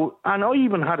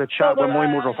even had a chat with my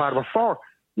mother and father before.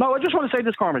 No, I just want to say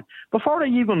this, Cormac. Before I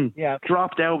even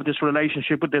dropped out of this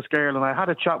relationship with this girl, and I had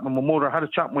a chat with my mother, I had a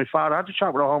chat with my father, I had a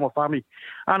chat with our whole family,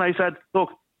 and I said, look,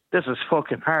 this is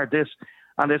fucking hard, this.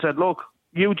 And they said, look,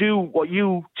 you do what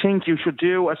you think you should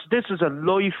do. I said, this is a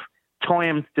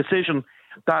lifetime decision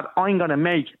that I'm going to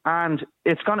make, and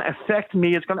it's going to affect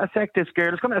me, it's going to affect this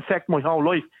girl, it's going to affect my whole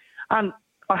life. And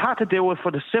I had to do it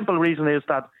for the simple reason is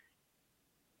that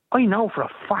I know for a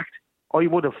fact I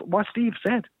would have, what Steve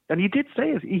said, and he did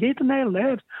say it, he hit the nail on the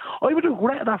head. I would have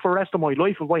regretted that for the rest of my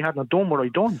life if I hadn't done what I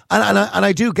done. And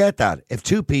I do get that. If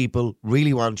two people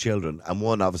really want children, and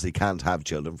one obviously can't have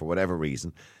children for whatever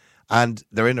reason, and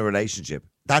they're in a relationship,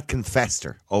 that can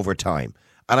fester over time.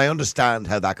 And I understand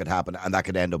how that could happen, and that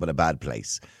could end up in a bad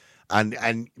place.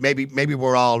 And maybe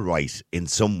we're all right in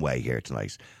some way here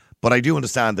tonight. But I do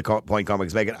understand the point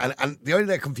Cormac's making. And the only thing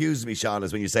that confuses me, Sean,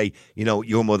 is when you say,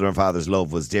 your mother and father's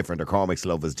love was different, or Cormac's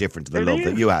love was different to the love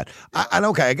that you had. And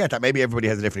okay, I get that. Maybe everybody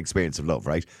has a different experience of love,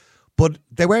 right? But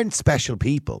they weren't special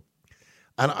people.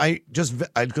 And I'm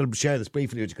going to share this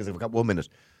briefly because I've got 1 minute.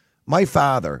 My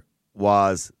father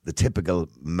was the typical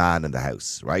man in the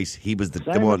house, right? He was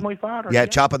the one, my father,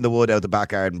 chopping the wood out the back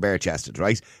garden, bare chested,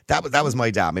 right? That was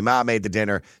my dad. My mom made the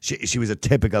dinner. She was a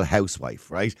typical housewife,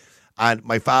 right? And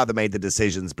my father made the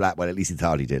decisions. Well, at least he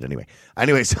thought he did anyway.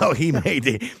 So he made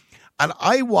it. And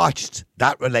I watched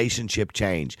that relationship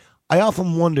change. I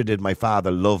often wondered, did my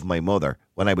father love my mother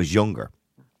when I was younger?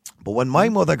 But when my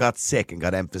mother got sick and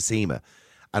got emphysema,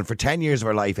 and for 10 years of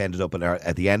her life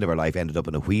at the end of her life ended up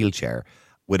in a wheelchair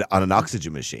on an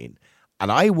oxygen machine.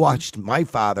 And I watched my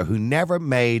father, who never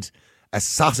made a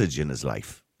sausage in his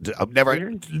life,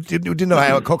 didn't know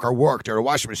how a cooker worked or a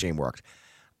washing machine worked.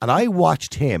 And I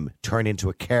watched him turn into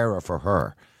a carer for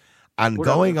her. and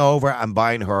going over and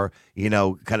buying her, you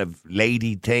know, kind of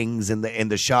lady things in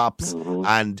the shops,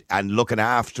 and looking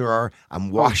after her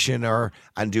and washing her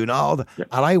and doing all that. Yeah.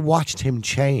 And I watched him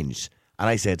change, and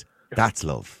I said, "That's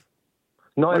love."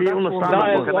 Niall, can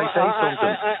I say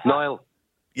something? Niall.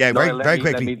 Yeah,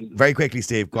 very quickly,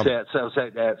 Steve. Go on.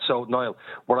 So, Niall,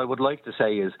 what I would like to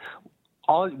say is,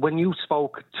 when you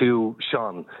spoke to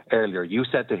Sean earlier, you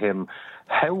said to him,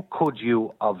 "How could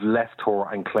you have left her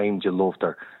and claimed you loved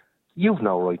her?" You've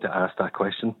no right to ask that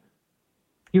question.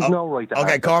 You've no right to ask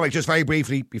that. Okay, Cormac, just very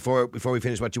briefly, before we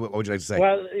finish, what would you like to say?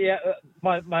 Well, yeah,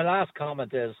 my last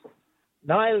comment is,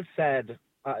 Niall said,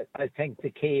 I think the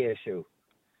key issue,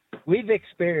 we've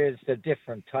experienced a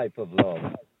different type of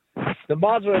love. The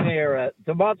modern era,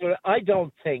 I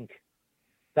don't think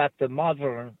that the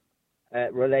modern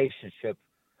relationship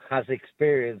has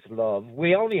experienced love.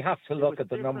 We only have to look at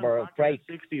the number of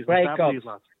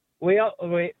breakups.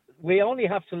 We only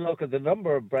have to look at the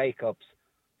number of breakups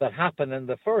that happen in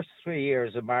the first 3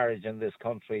 years of marriage in this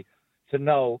country to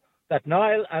know that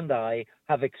Niall and I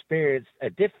have experienced a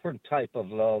different type of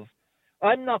love.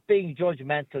 I'm not being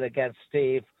judgmental against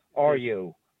Steve or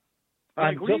you.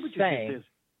 I'm just saying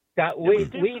that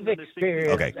we've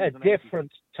experienced a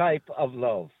different type of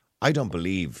love. I don't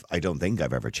think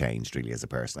I've ever changed really as a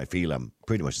person. I feel I'm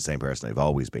pretty much the same person I've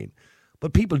always been.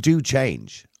 But people do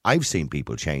change. I've seen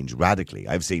people change radically.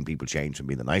 I've seen people change from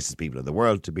being the nicest people in the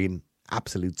world to being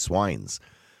absolute swines.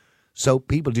 So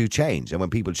people do change. And when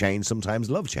people change, sometimes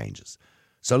love changes.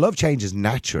 So love changes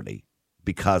naturally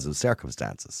because of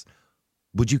circumstances.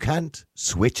 But you can't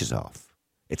switch it off.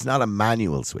 It's not a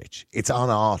manual switch. It's on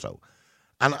auto.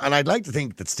 And I'd like to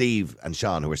think that Steve and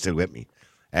Sean, who are still with me,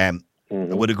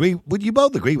 would agree. Would you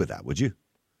both agree with that, would you?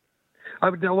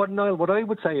 Niall, what I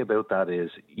would say about that is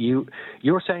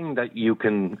you're saying that you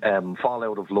can fall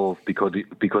out of love because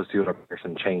the other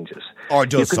person changes. Or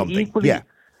does something, yeah.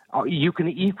 You can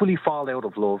equally fall out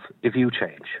of love if you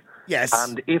change. Yes.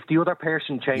 And if the other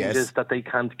person changes that they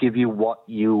can't give you what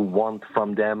you want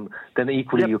from them, then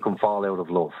equally you can fall out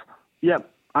of love. Yeah,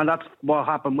 and that's what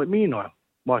happened with me, Niall.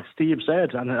 What Steve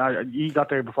said, and he got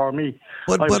there before me.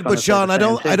 But Sean, I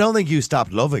don't think you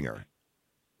stopped loving her.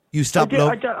 You stopped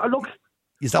loving.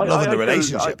 You stopped loving the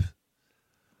relationship.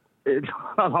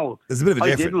 No, there's a bit of a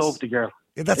difference. I did love the girl.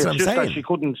 Yeah, that's what I'm saying. That she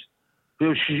couldn't.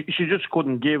 She just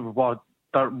couldn't give what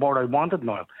I wanted,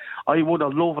 Niall. I would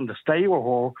have loved to stay with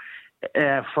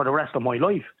her for the rest of my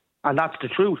life, and that's the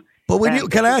truth. But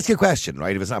can I ask you a question,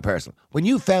 right? If it's not personal, when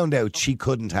you found out she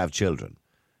couldn't have children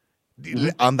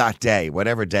on that day,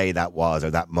 whatever day that was,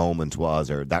 or that moment was,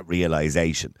 or that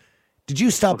realization, did you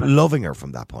stop loving her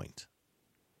from that point?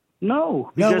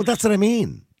 No. No, that's what I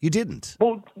mean. You didn't.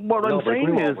 Well, what I'm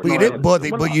saying is...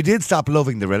 But you did stop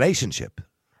loving the relationship.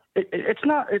 It's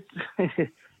not...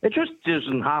 It just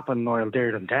doesn't happen, Niall,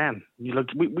 there and then.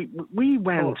 We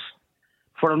went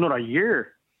for another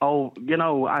year, and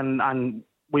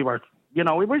we were,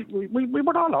 we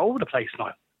were all over the place,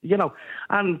 Niall,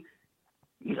 and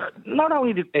not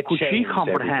only could she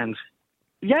comprehend...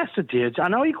 Yes, it did. I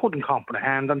know he couldn't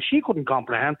comprehend, and she couldn't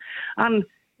comprehend, and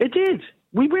it did.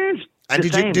 We weren't. And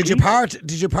did you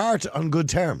part on good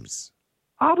terms?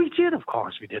 Oh, we did, of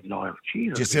course we did, Niall.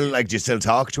 Jesus. Do you still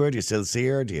talk to her? Do you still see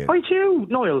her? I do,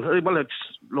 Niall. Well,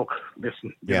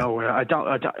 listen.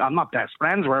 I'm not best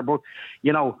friends with her, but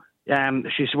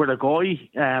she's with a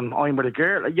guy. I'm with a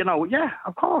girl. Yeah,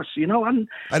 of course. And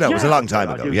I know it was a long time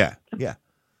ago. Yeah.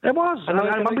 It was.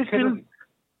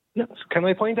 Can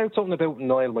I point out something about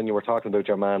Niall when you were talking about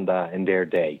your man in their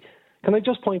day? Can I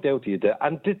just point out to you that,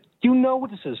 and you know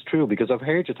this is true because I've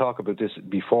heard you talk about this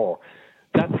before,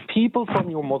 that people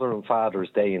from your mother and father's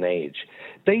day and age,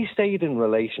 they stayed in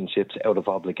relationships out of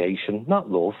obligation, not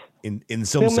love. In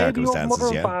some circumstances, maybe your mother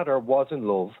and father was in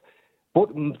love, but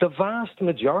the vast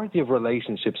majority of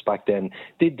relationships back then,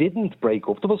 they didn't break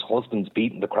up. There was husbands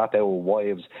beating the crap out of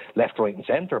wives left, right and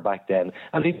centre back then,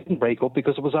 and they didn't break up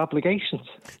because it was obligations.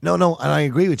 No, and I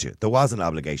agree with you. There was an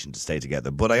obligation to stay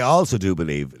together, but I also do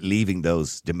believe, leaving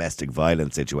those domestic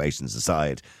violence situations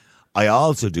aside, I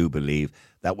also do believe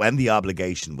that when the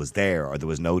obligation was there, or there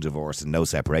was no divorce and no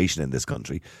separation in this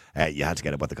country, you had to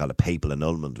get what they call a papal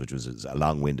annulment, which was a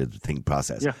long-winded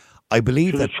process. Yeah. I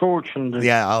believe that the church and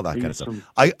all that kind of stuff.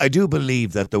 I do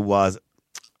believe that there was,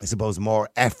 I suppose, more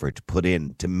effort put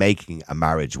in to making a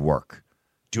marriage work.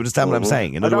 Do you understand what I'm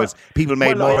saying? In other words, people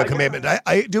made more of a commitment.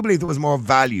 I do believe there was more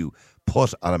value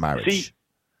put on a marriage. See,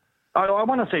 I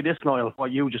want to say this, Niall,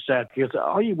 what you just said, because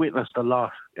I witnessed a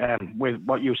lot with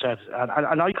what you said,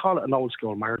 and I call it an old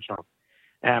school marriage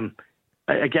now.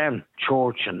 Again,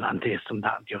 church and this and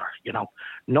that,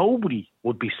 nobody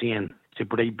would be seeing to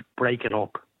break it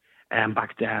up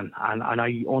back then, and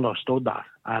I understood that,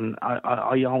 and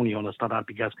I only understood that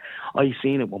because I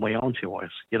seen it with my own two eyes,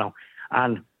 you know.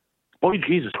 And by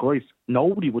Jesus Christ,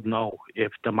 nobody would know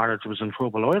if the marriage was in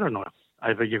trouble either. Now,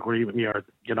 if you agree with me, or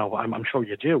you know, I'm sure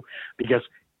you do, because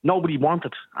nobody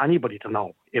wanted anybody to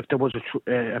know if there was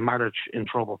a marriage in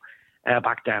trouble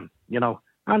back then, you know.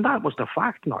 And that was the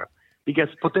fact now. Because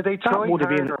but did they try would have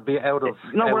been, or be out of?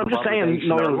 No, out what I'm just saying,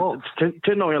 Noel,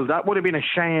 to Noel, that would have been a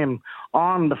shame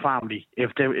on the family if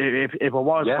it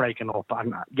was breaking up,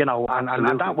 and you know,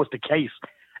 and that was the case.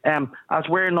 As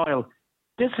where, Noel,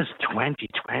 this is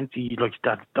 2020, like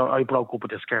that I broke up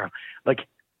with this girl, like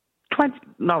 20.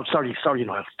 No, sorry,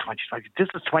 Noel, 2020. This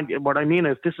is 20. What I mean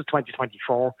is, this is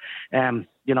 2024.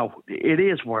 You know, it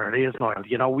is where it is, Noel.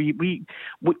 You know,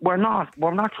 we're not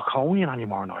draconian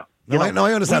anymore, Noel. No,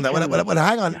 I understand that. Well,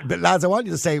 hang on. But lads, I want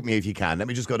you to stay with me if you can. Let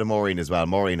me just go to Maureen as well.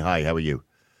 Maureen, hi, how are you?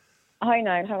 Hi,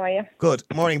 Niall, how are you? Good.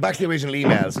 Maureen, back to the original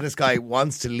email. So this guy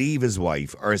wants to leave his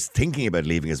wife, or is thinking about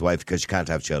leaving his wife because she can't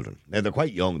have children. Now, they're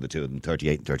quite young, the two of them,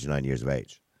 38 and 39 years of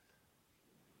age.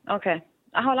 Okay.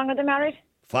 How long are they married?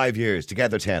 5 years.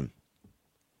 Together 10.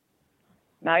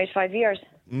 Married 5 years?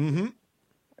 Mm-hmm.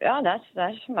 Yeah, that's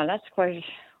quite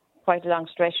a long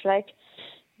stretch, like.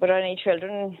 But are any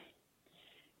children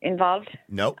involved?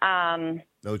 No.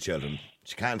 No children.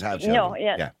 She can't have children. No,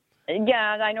 yeah.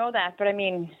 Yeah, I know that, but I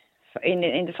mean, in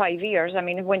the 5 years, I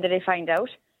mean, when did they find out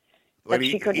that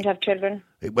she couldn't have children?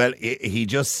 Well, he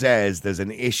just says there's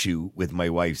an issue with my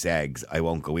wife's eggs. I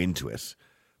won't go into it.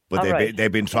 But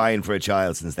they've been trying for a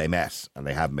child since they met, and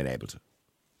they haven't been able to.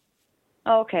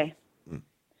 Okay.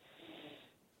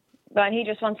 But he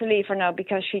just wants to leave her now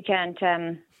because she can't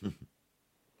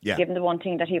give him the one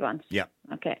thing that he wants. Yeah.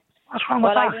 Okay. What's wrong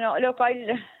with that? I don't know. Look,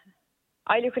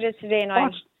 I look at it today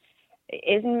and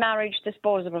isn't marriage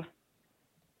disposable?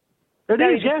 It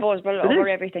is, yeah. Disposable over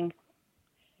everything.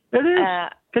 It is.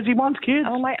 Because he wants kids.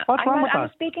 What's wrong with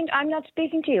that? I'm not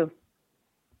speaking to you.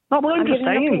 No, but I'm just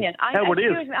saying how it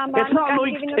is.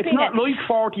 It's not like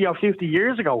 40 or 50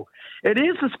 years ago. It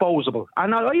is disposable,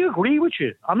 and I agree with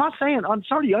you. I'm not saying. I'm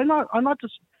sorry. I'm not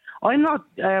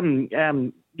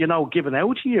you know, giving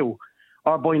out to you,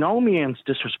 or by no means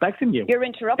disrespecting you. You're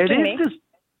interrupting me.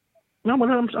 No, but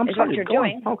I'm is sorry. What you're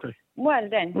doing. Okay. Well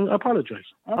then. I apologise.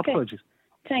 Okay. Apologies.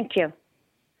 Thank you.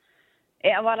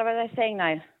 Yeah, what was I saying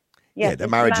now? Yes, the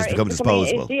marriage has become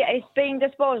disposable. It's being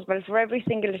disposable for every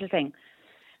single little thing.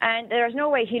 And there's no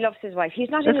way he loves his wife. He's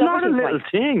not in love with his wife.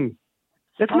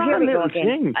 It's not a little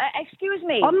thing. Excuse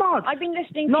me. I'm not. I've been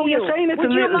listening to you. No, you're saying it's a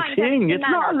little thing. It's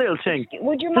not a little thing.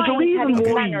 Would you mind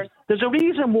having manners? There's a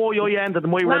reason why I ended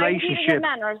my relationship.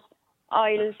 Manners,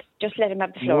 I'll just let him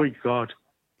have the floor. My God.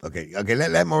 Okay.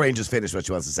 Let Maureen just finish what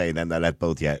she wants to say, and then I'll let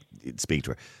both speak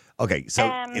to her. Okay, so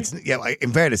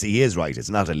in fairness, he is right. It's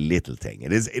not a little thing.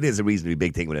 It is a reasonably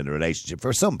big thing within a relationship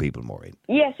for some people, Maureen.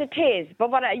 Yes, it is.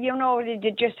 But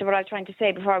the gist of what I was trying to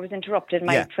say before I was interrupted,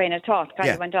 my train of thought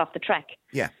kind of went off the track.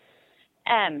 Yeah.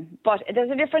 But there's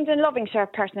a difference in loving a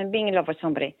person and being in love with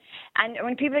somebody. And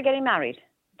when people are getting married,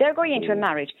 they're going into a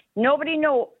marriage. No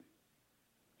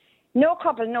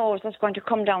couple knows what's going to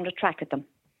come down the track at them.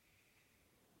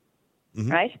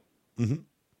 Mm-hmm. Right? Mm-hmm.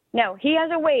 Now, he has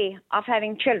a way of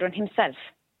having children himself.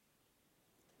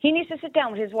 He needs to sit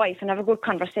down with his wife and have a good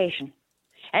conversation.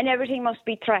 And everything must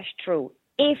be thrashed through.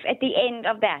 If at the end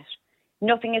of that,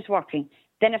 nothing is working,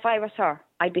 then if I was her,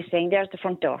 I'd be saying, there's the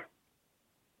front door.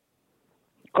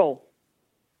 Go.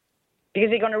 Because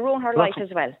you're going to ruin her life as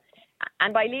well.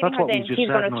 And by leaving her then, he's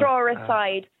going to throw her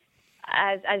aside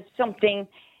as something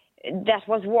that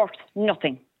was worth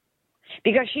nothing.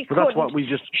 Because she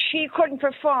couldn't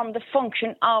perform the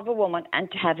function of a woman and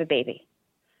to have a baby.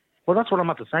 Well, that's what I'm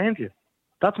after saying to you.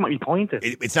 That's my point.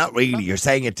 It's not really. You're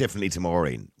saying it differently to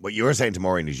Maureen. What you're saying to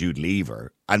Maureen is you'd leave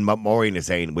her, and what Maureen is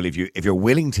saying, well, if you're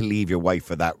willing to leave your wife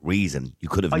for that reason, you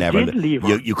could have never. I did leave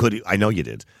her. You could. I know you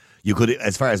did. You could,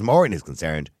 as far as Maureen is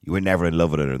concerned, you were never in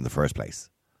love with her in the first place.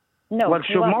 No. Well,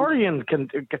 sure, Maureen can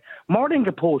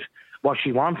put what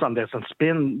she wants on this and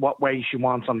spin what way she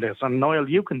wants on this. And Niall,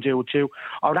 you can do it too,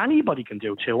 or anybody can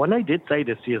do it too. And I did say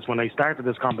this to you when I started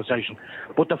this conversation.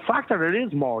 But the fact that it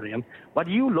is Maureen,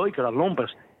 whether you like it or lump it,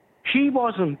 she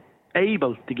wasn't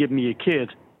able to give me a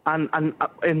kid. And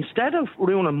instead of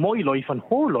ruining my life and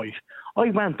her life,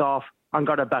 I went off and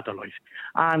got a better life.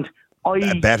 And I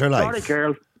got a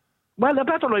girl. Well, a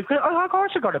better life. Of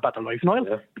course I got a better life,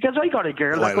 Niall. Because I got a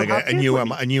girl that could have a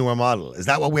newer model. Is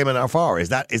that what women are for? Is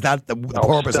that the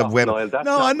purpose of women?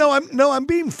 Niall, I'm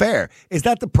being fair. Is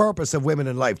that the purpose of women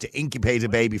in life, to incubate a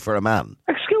baby for a man?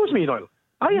 Excuse me, Niall.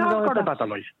 I have got a better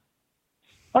life.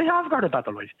 I have got a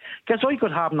better life. Because I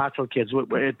could have natural kids with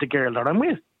the girl that I'm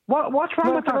with. What's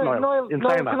wrong with that, Niall?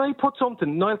 Niall, can I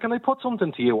put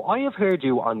something to you? I have heard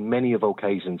you on many of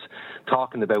occasions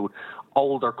talking about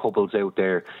older couples out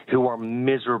there who are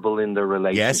miserable in their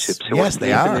relationships, who are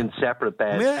sleeping in separate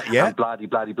beds, and blah, blah,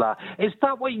 blah, blah. Is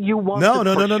that what you want?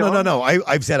 No.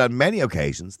 I've said on many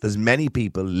occasions, there's many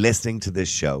people listening to this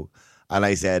show, and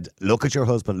I said, look at your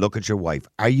husband, look at your wife.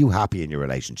 Are you happy in your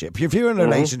relationship? If you're in a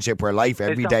relationship where life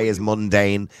every day is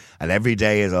mundane and every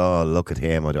day is, oh, look at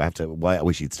him, I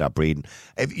wish he'd stop breathing.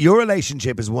 If your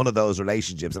relationship is one of those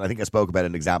relationships, and I think I spoke about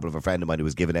an example of a friend of mine who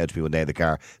was giving out to me one day in the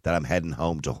car that I'm heading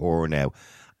home to her now.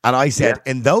 And I said,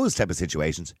 in those type of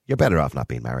situations, you're better off not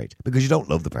being married because you don't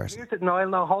love the person. Niall,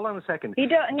 now hold on a second. He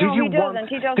doesn't.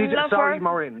 He doesn't love sorry, her.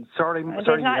 Maureen. Sorry, Maureen.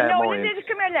 Maureen.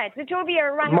 Come here, lads. The two of you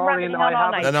are ranting all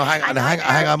night. No,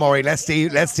 hang on, Maureen. Let's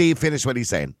see finish what he's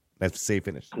saying. Let's see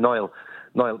finish. Niall,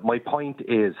 my point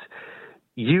is,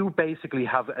 you basically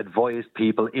have advised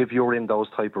people, if you're in those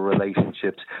type of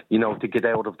relationships, to get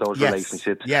out of those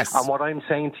relationships. Yes. And what I'm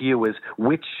saying to you is,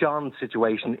 with Sean's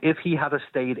situation, if he had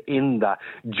stayed in that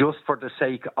just for the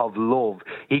sake of love,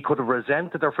 he could have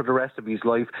resented her for the rest of his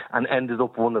life and ended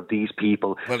up one of these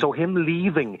people. So him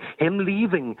leaving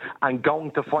and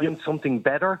going to find something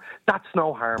better, that's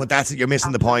no harm. But you're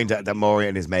missing the point that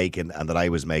Maureen is making and that I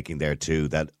was making there too,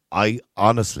 that I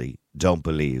honestly don't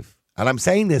believe, and I'm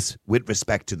saying this with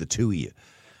respect to the two of you,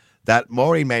 that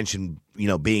Maureen mentioned,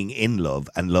 being in love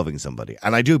and loving somebody.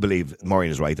 And I do believe Maureen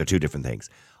is right. They're two different things.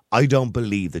 I don't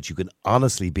believe that you can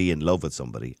honestly be in love with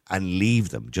somebody and leave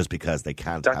them just because they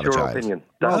can't have a child. That's your opinion.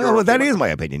 That is my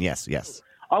opinion, yes.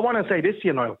 I want to say this to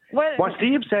you, Niall. What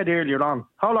Steve said earlier on,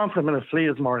 hold on for a minute,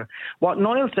 please, Maureen. What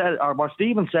Niall said, or what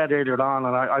Stephen said earlier on,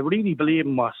 and I really believe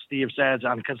in what Steve said,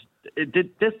 and because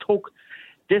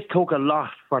this took a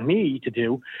lot for me to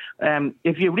do.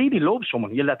 If you really love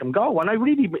someone, you let them go. And I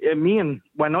really mean,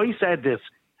 when I said this,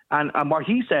 and what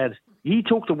he said, he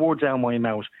took the words out of my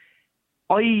mouth.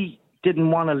 I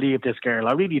didn't want to leave this girl.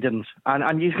 I really didn't.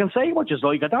 And you can say what you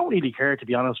like. I don't really care, to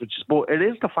be honest with you. But it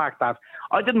is the fact that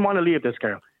I didn't want to leave this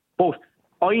girl. But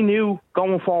I knew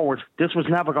going forward, this was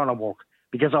never going to work.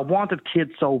 Because I wanted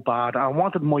kids so bad. I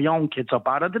wanted my own kids so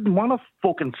bad. I didn't want a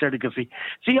fucking surrogacy.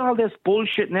 See all this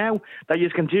bullshit now that you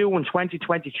can do in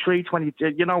 2023,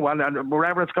 and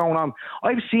wherever it's going on.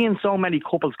 I've seen so many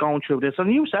couples going through this.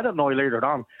 And you said it, Noel, later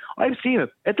on. I've seen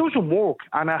it. It doesn't work.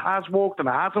 And it has worked, and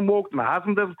it hasn't worked, and it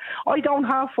hasn't. I don't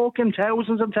have fucking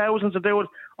thousands and thousands to do it.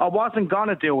 I wasn't going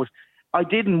to do it. I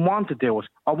didn't want to do it.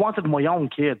 I wanted my own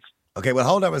kids. Okay, well,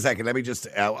 hold on a second. Let me just,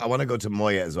 I want to go to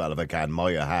Moya as well, if I can.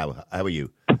 Moya, how are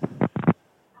you? Hiya,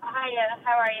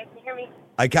 how are you? Can you hear me?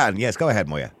 I can, yes. Go ahead,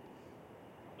 Moya.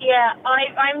 Yeah,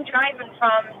 I'm driving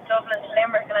from Dublin to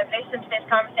Limerick, and I've listened to this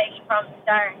conversation from the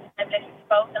start. I've listened to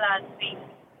both the lads speak.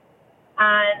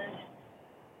 And,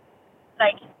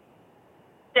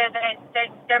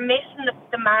 they're missing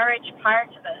the marriage part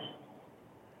of it.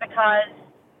 Because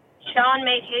Sean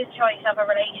made his choice of a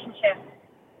relationship.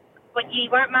 But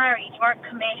you weren't married, you weren't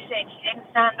committed, you didn't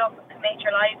stand up and commit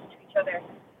your lives to each other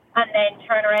and then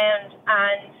turn around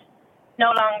and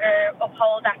no longer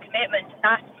uphold that commitment.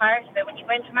 That's part of it. When you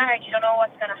go into marriage, you don't know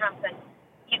what's going to happen.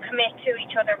 You commit to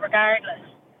each other regardless.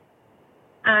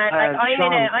 And I'm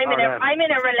in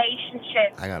a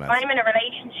relationship. I'm in a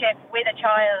relationship with a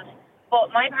child,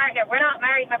 but my partner, we're not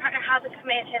married. My partner hasn't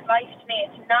committed his life to me.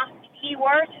 It's not. If he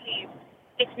were to leave,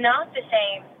 it's not the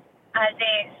same as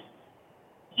if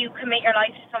you commit your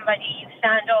life to somebody, you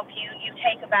stand up, you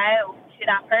take a vow to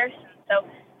that person. So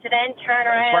to then turn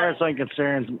around... As far as I'm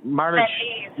concerned,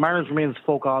 marriage means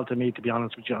fuck all to me, to be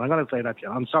honest with you. I'm going to say that to you.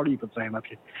 I'm sorry for saying that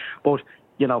to you. But,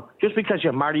 just because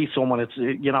you marry someone, it's,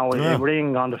 a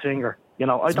ring on the finger. I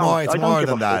don't more give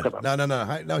than a fuck that.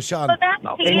 about No, Sean. But that's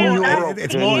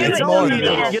It's more than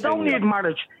that. You don't need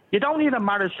marriage. You don't need a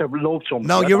marriage to love somebody.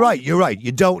 No, you're right.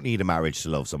 You don't need a marriage to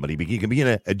love somebody. You can be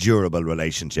in a durable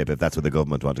relationship, if that's what the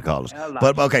government want to call it.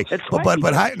 But okay,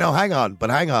 hang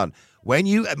on.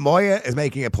 When Moya is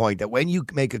making a point that when you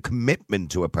make a commitment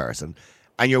to a person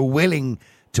and you're willing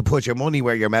to put your money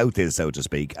where your mouth is, so to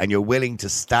speak, and you're willing to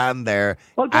stand there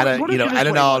at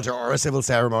an altar or a civil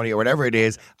ceremony or whatever it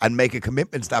is and make a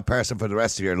commitment to that person for the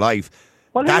rest of your life,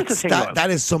 that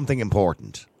is something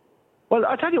important. Well,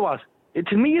 I'll tell you what.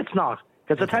 To me, it's not.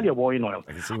 Because I'll tell you why, Niall.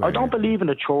 I don't believe in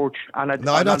the church. I'm not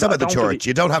talking about the church.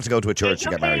 You don't have to go to a church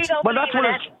to get married. Well, that's what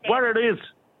it is.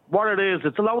 What it is,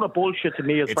 it's a load of bullshit to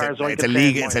me as far as I'm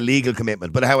concerned. It's a legal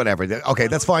commitment, but however, okay,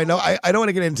 that's fine. No, I don't want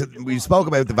to get into. We spoke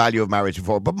about the value of marriage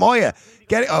before, but Moya,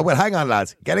 hang on,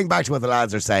 lads. Getting back to what the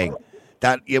lads are saying,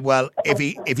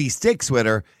 if he sticks with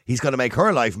her, he's going to make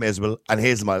her life miserable and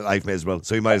his life miserable.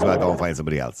 So he might as well go and find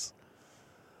somebody else.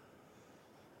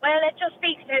 Well, it just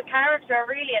speaks to his character,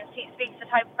 really, and speaks to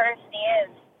the type of person he is.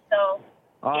 So.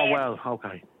 Well,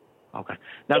 okay.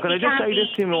 Now, can I just say this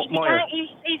to you, Moira?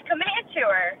 He's committed to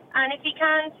her, and if he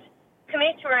can't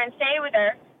commit to her and stay with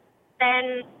her,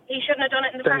 then he shouldn't have done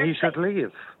it in the first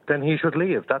place. Then he should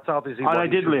leave. That's obviously what I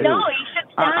did leave. No, he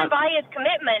should stand by his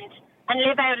commitment and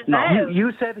live out his vows.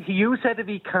 You said if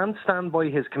he can't stand by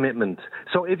his commitment.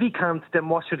 So if he can't, then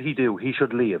what should he do? He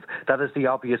should leave. That is the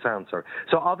obvious answer.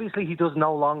 So obviously he does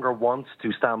no longer want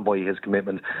to stand by his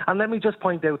commitment. And let me just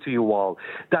point out to you all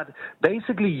that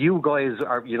basically you guys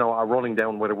are running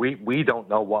down whether we don't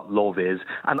know what love is,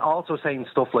 and also saying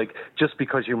stuff like just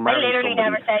because you marry somebody. I literally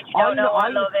never said you don't know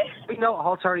what love is.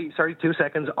 No, sorry, 2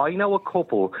 seconds. I know a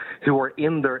couple who are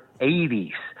in their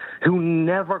 80s who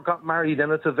never got married,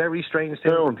 and it's a very strange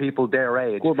thing for people their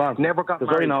age. Never got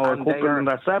married, and they are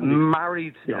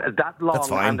married that long,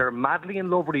 and they're madly in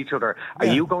love with each other. Are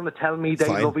you going to tell me they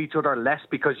love each other less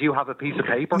because you have a piece of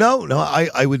paper? No,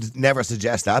 I would never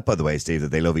suggest that, by the way, Steve,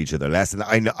 that they love each other less.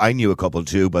 And I knew a couple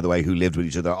too, by the way, who lived with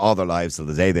each other all their lives till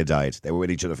the day they died. They were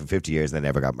with each other for 50 years and they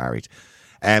never got married.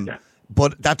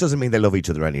 But that doesn't mean they love each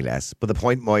other any less. But the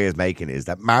point Moya is making is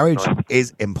that marriage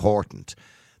is important.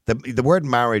 The word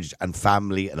marriage and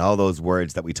family and all those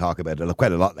words that we talk about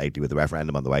quite a lot lately with the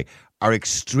referendum on the way are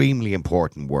extremely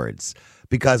important words.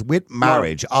 Because with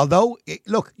marriage, although,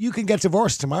 look, you can get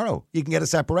divorced tomorrow. You can get a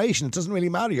separation. It doesn't really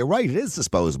matter. You're right. It is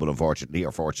disposable, unfortunately,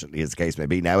 or fortunately, as the case may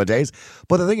be nowadays.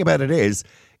 But the thing about it is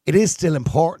still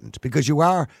important because you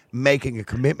are making a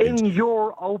commitment. In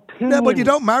your opinion. No, but you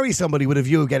don't marry somebody with a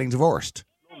view of getting divorced.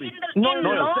 In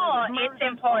law, it's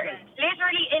important.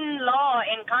 Literally in law,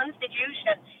 in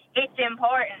constitution, it's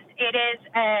important. It is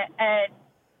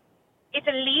it's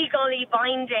a legally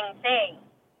binding thing.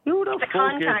 It's a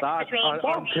contract between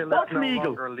two people. What's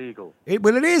legal?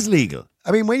 It is legal.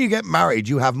 I mean, when you get married,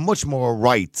 you have much more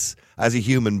rights as a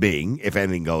human being, if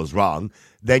anything goes wrong,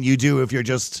 than you do if you're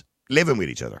just living with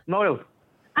each other. Niall.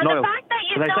 And the fact that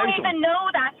you don't even know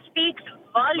that speaks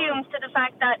volumes to the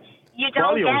fact that you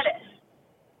don't get it.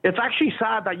 It's actually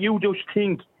sad that you just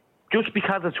think, just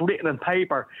because it's written in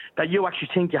paper, that you actually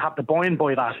think you have to bind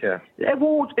by that. Yeah.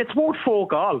 It's word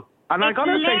fuck all. And I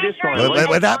gotta say this,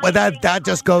 that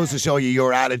just goes to show you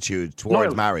your attitude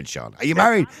towards marriage, Sean. Are you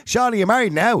married? Sean, are you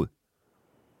married now?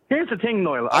 Here's the thing,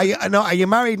 Niall. Are you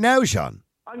married now, Sean?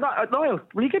 Niall,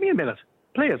 will you give me a minute,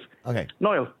 please? Okay.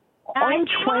 Niall, I'm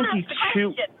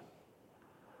 22.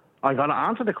 I'm gonna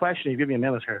answer the question. You give me a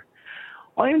minute here.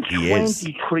 I'm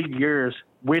 23 years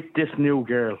with this new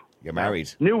girl. You're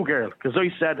married. New girl, because I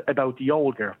said about the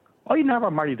old girl. I never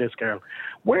married this girl.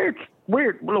 Look,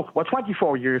 we're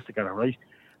 24 years together, right?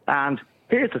 And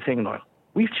here's the thing, Niall.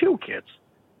 We've 2 kids.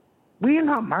 We're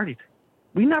not married.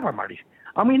 We never married.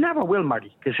 And we never will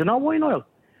marry. Because you know why, Niall?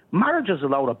 Marriage is a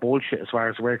load of bullshit as far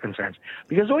as we're concerned.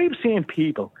 Because I've seen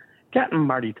people getting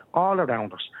married all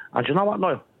around us. And you know what,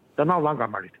 Niall? They're no longer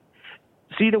married.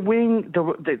 See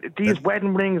these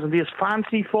wedding rings and these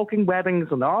fancy fucking weddings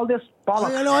and all this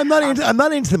bollocks. I'm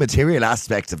not into the material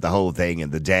aspects of the whole thing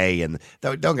and the day. And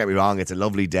don't get me wrong, it's a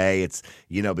lovely day. It's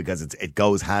because it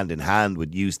goes hand in hand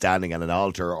with you standing at an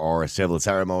altar or a civil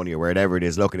ceremony or wherever it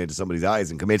is, looking into somebody's eyes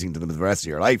and committing to them for the rest of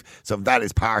your life. So that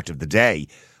is part of the day.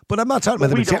 But I'm not talking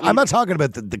about I'm not talking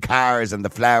about the cars and the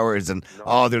flowers and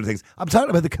all the other things. I'm talking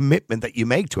about the commitment that you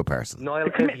make to a person. One at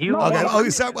a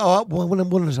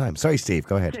time. Sorry, Steve.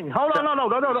 Go ahead. Hold on, no.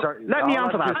 Sorry, let me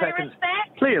answer that.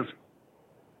 Please.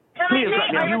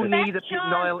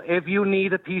 Niall, if you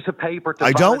need a piece of paper to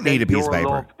I don't need a piece of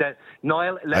paper.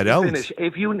 Niall, let me finish.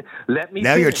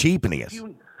 Now you're cheapening it.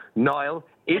 Niall,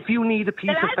 if you need a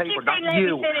piece of paper, not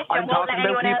you. I'm talking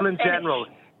about people in general.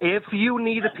 If you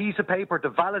need a piece of paper to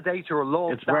validate your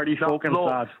love, it's very fucking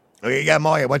sad. Okay, yeah,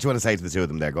 Moya, what do you want to say to the two of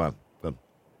them there? Go on.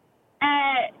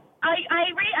 I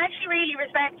actually really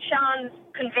respect Sean's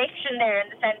conviction there in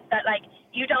the sense that, like,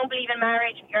 you don't believe in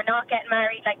marriage, you're not getting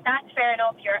married, like, that's fair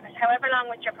enough. You're however long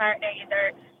with your partner,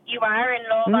 you are in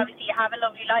love, obviously you have a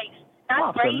lovely life.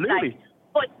 That's great, like.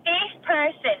 But this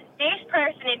person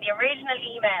in the original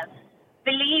email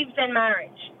believes in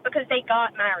marriage because they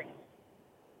got married.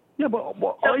 Yeah, but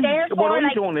what I'm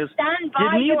doing is stand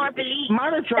by your beliefs.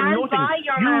 Marriage or stand nothing. By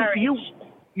your marriage.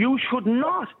 You should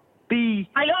not be.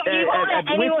 I love you. Won't let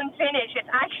anyone finish. It's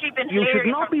actually been hilarious. You should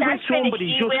not be with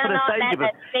somebody just for the sake of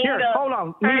it. Here, hold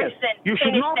on, Mia. You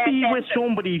should not be with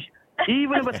somebody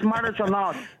Even if it's marriage or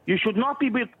not, you should not be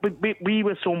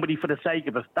with somebody for the sake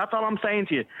of it. That's all I'm saying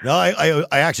to you. No,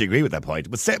 I actually agree with that point.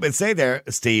 But say there,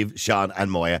 Steve, Sean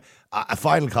and Moya, a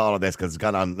final call on this because it's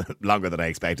gone on longer than I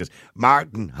expected.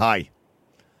 Martin, hi.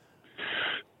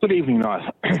 Good evening,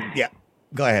 Niall. Yeah,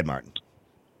 go ahead, Martin.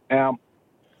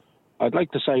 I'd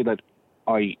like to say that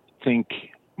I think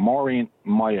Maureen,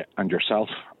 Moya and yourself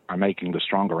are making the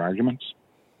stronger arguments.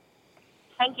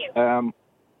 Thank you.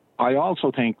 I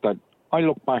also think that I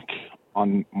look back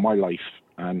on my life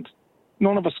and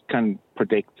none of us can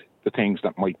predict the things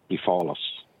that might befall us.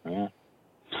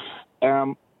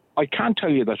 I can tell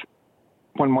you that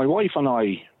when my wife and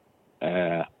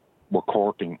I were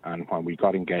courting and when we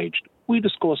got engaged, we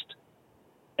discussed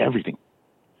everything,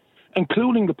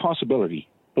 including the possibility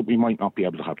that we might not be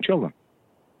able to have children,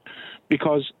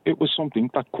 because it was something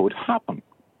that could happen.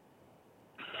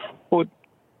 But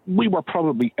we were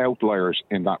probably outliers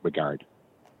in that regard.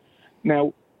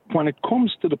 Now, when it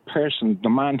comes to the person, the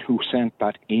man who sent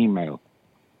that email,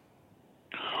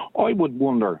 I would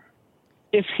wonder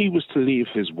if he was to leave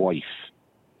his wife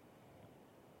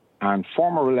and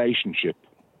form a relationship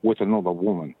with another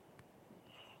woman,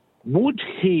 would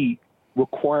he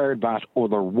require that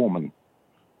other woman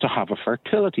to have a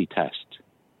fertility test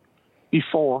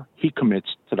before he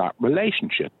commits to that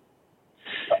relationship?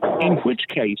 In which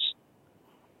case,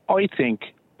 I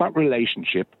think that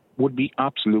relationship would be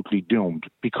absolutely doomed,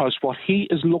 because what he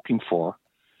is looking for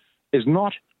is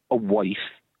not a wife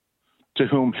to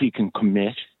whom he can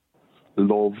commit,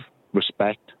 love,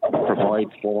 respect, provide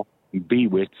for, and be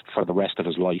with for the rest of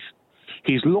his life.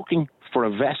 He's looking for a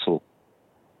vessel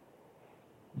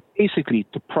basically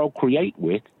to procreate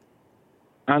with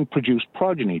and produce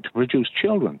progeny, to produce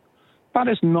children. That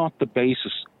is not the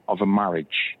basis of a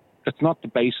marriage. It's not the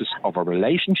basis of a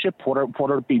relationship,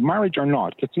 whether it be marriage or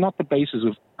not. It's not the basis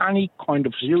of any kind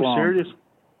of strong... Are you serious?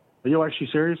 Are you actually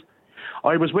serious?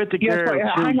 I was with the girl 2 years.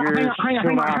 Hang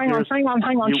on,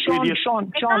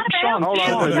 Sean.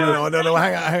 No,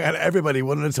 hang on. Everybody,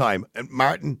 one at a time.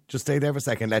 Martin, just stay there for a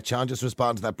second. Let Sean just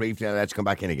respond to that briefly and let you come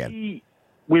back in again.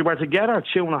 We were together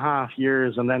 2.5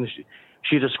 years, and then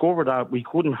she discovered that we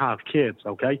couldn't have kids,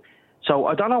 okay? So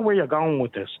I don't know where you're going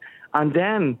with this. And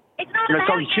then... It's not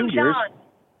about 2 years.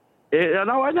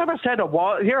 No, I never said it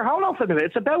was. Here, hold on for a minute.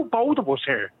 It's about both of us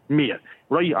here, Mia,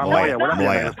 right? Or Moya, whatever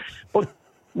it is. But,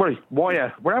 right,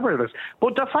 Moya, whatever it is.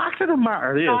 But the fact of the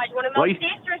matter is... God, one of the most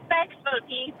disrespectful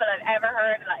people I've ever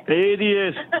heard.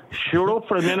 Idiot. Shut up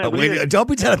for a minute. Don't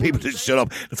be telling people to shut up.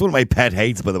 That's one of my pet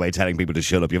hates, by the way, telling people to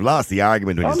shut up. You've lost the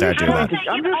argument when you start doing that.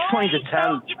 I'm just trying to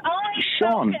tell... You've only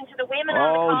Sean. spoken to the women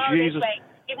on the call Jesus. this way.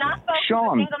 You've not spoken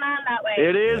Sean. to a single man that way.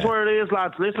 It is where it is,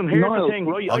 lads. Listen, here's the thing,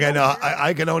 right? Okay, no,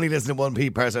 I can only listen to one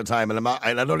person at a time, and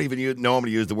I don't even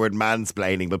normally use the word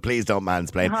mansplaining, but please don't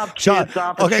mansplain.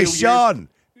 Sean,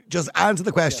 just answer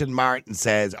the question Martin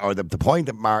says, or the point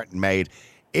that Martin made.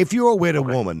 If you were with a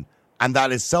woman, and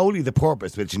that is solely the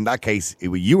purpose, which in that case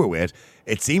you were with,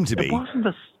 it seemed to be. It wasn't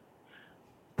the...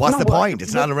 What's the point?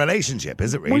 It's not a relationship,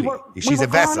 is it really? She's a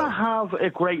vessel. We were going to have a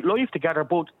great life together,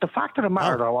 but the fact of the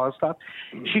matter was that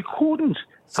she couldn't.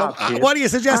 So what are you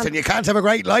suggesting? You can't have a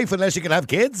great life unless you can have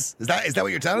kids? Is that what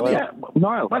you're telling me? Yeah,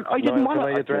 Niall. Well, I didn't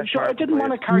want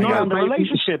to carry on the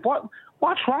relationship.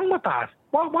 What's wrong with that?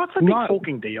 What's the big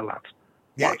fucking deal, lads?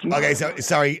 Yeah. Okay. So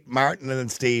sorry, Martin, and then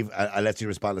Steve. I'll let you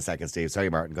respond in a second, Steve. Sorry,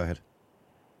 Martin. Go ahead.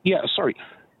 Yeah, sorry.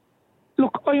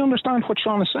 Look, I understand what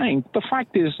Sean is saying. The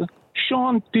fact is,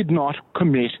 Sean did not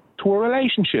commit to a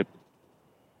relationship.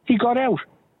 He got out.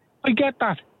 I get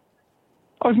that.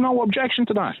 I've no objection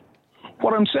to that.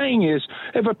 What I'm saying is,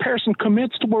 if a person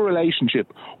commits to a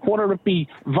relationship, whether it be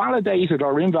validated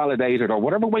or invalidated or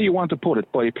whatever way you want to put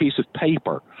it, by a piece of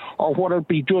paper, or whether it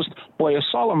be just by a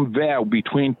solemn vow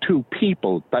between two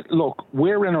people that, look,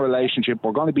 we're in a relationship,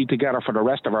 we're going to be together for the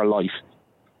rest of our life.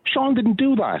 Sean didn't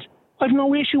do that. I've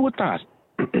no issue with that.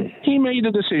 He made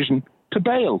a decision to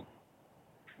bail.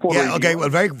 Yeah, okay, well,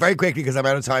 very, very quickly, because I'm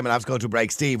out of time and I have to go to a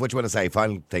break. Steve, what do you want to say?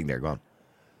 Final thing there, go on.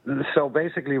 So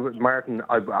basically, with Martin,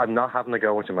 I'm not having a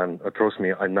go with you, man. Trust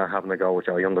me, I'm not having a go with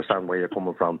you. I understand where you're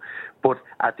coming from. But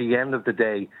at the end of the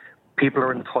day, people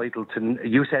are entitled to...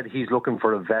 You said he's looking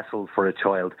for a vessel for a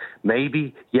child.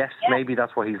 Maybe, maybe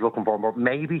that's what he's looking for. But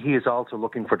maybe he is also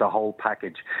looking for the whole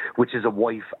package, which is a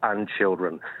wife and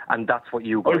children. And that's what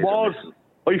you guys...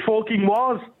 I fucking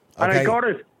was. And I got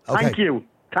it. Okay.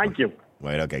 Thank you.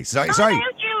 Right, okay. Sorry. About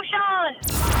you, Sean.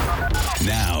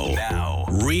 Now,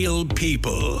 real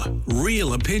people,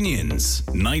 real opinions.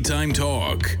 Nighttime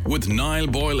Talk with Niall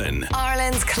Boylan.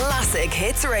 Ireland's Classic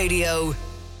Hits Radio.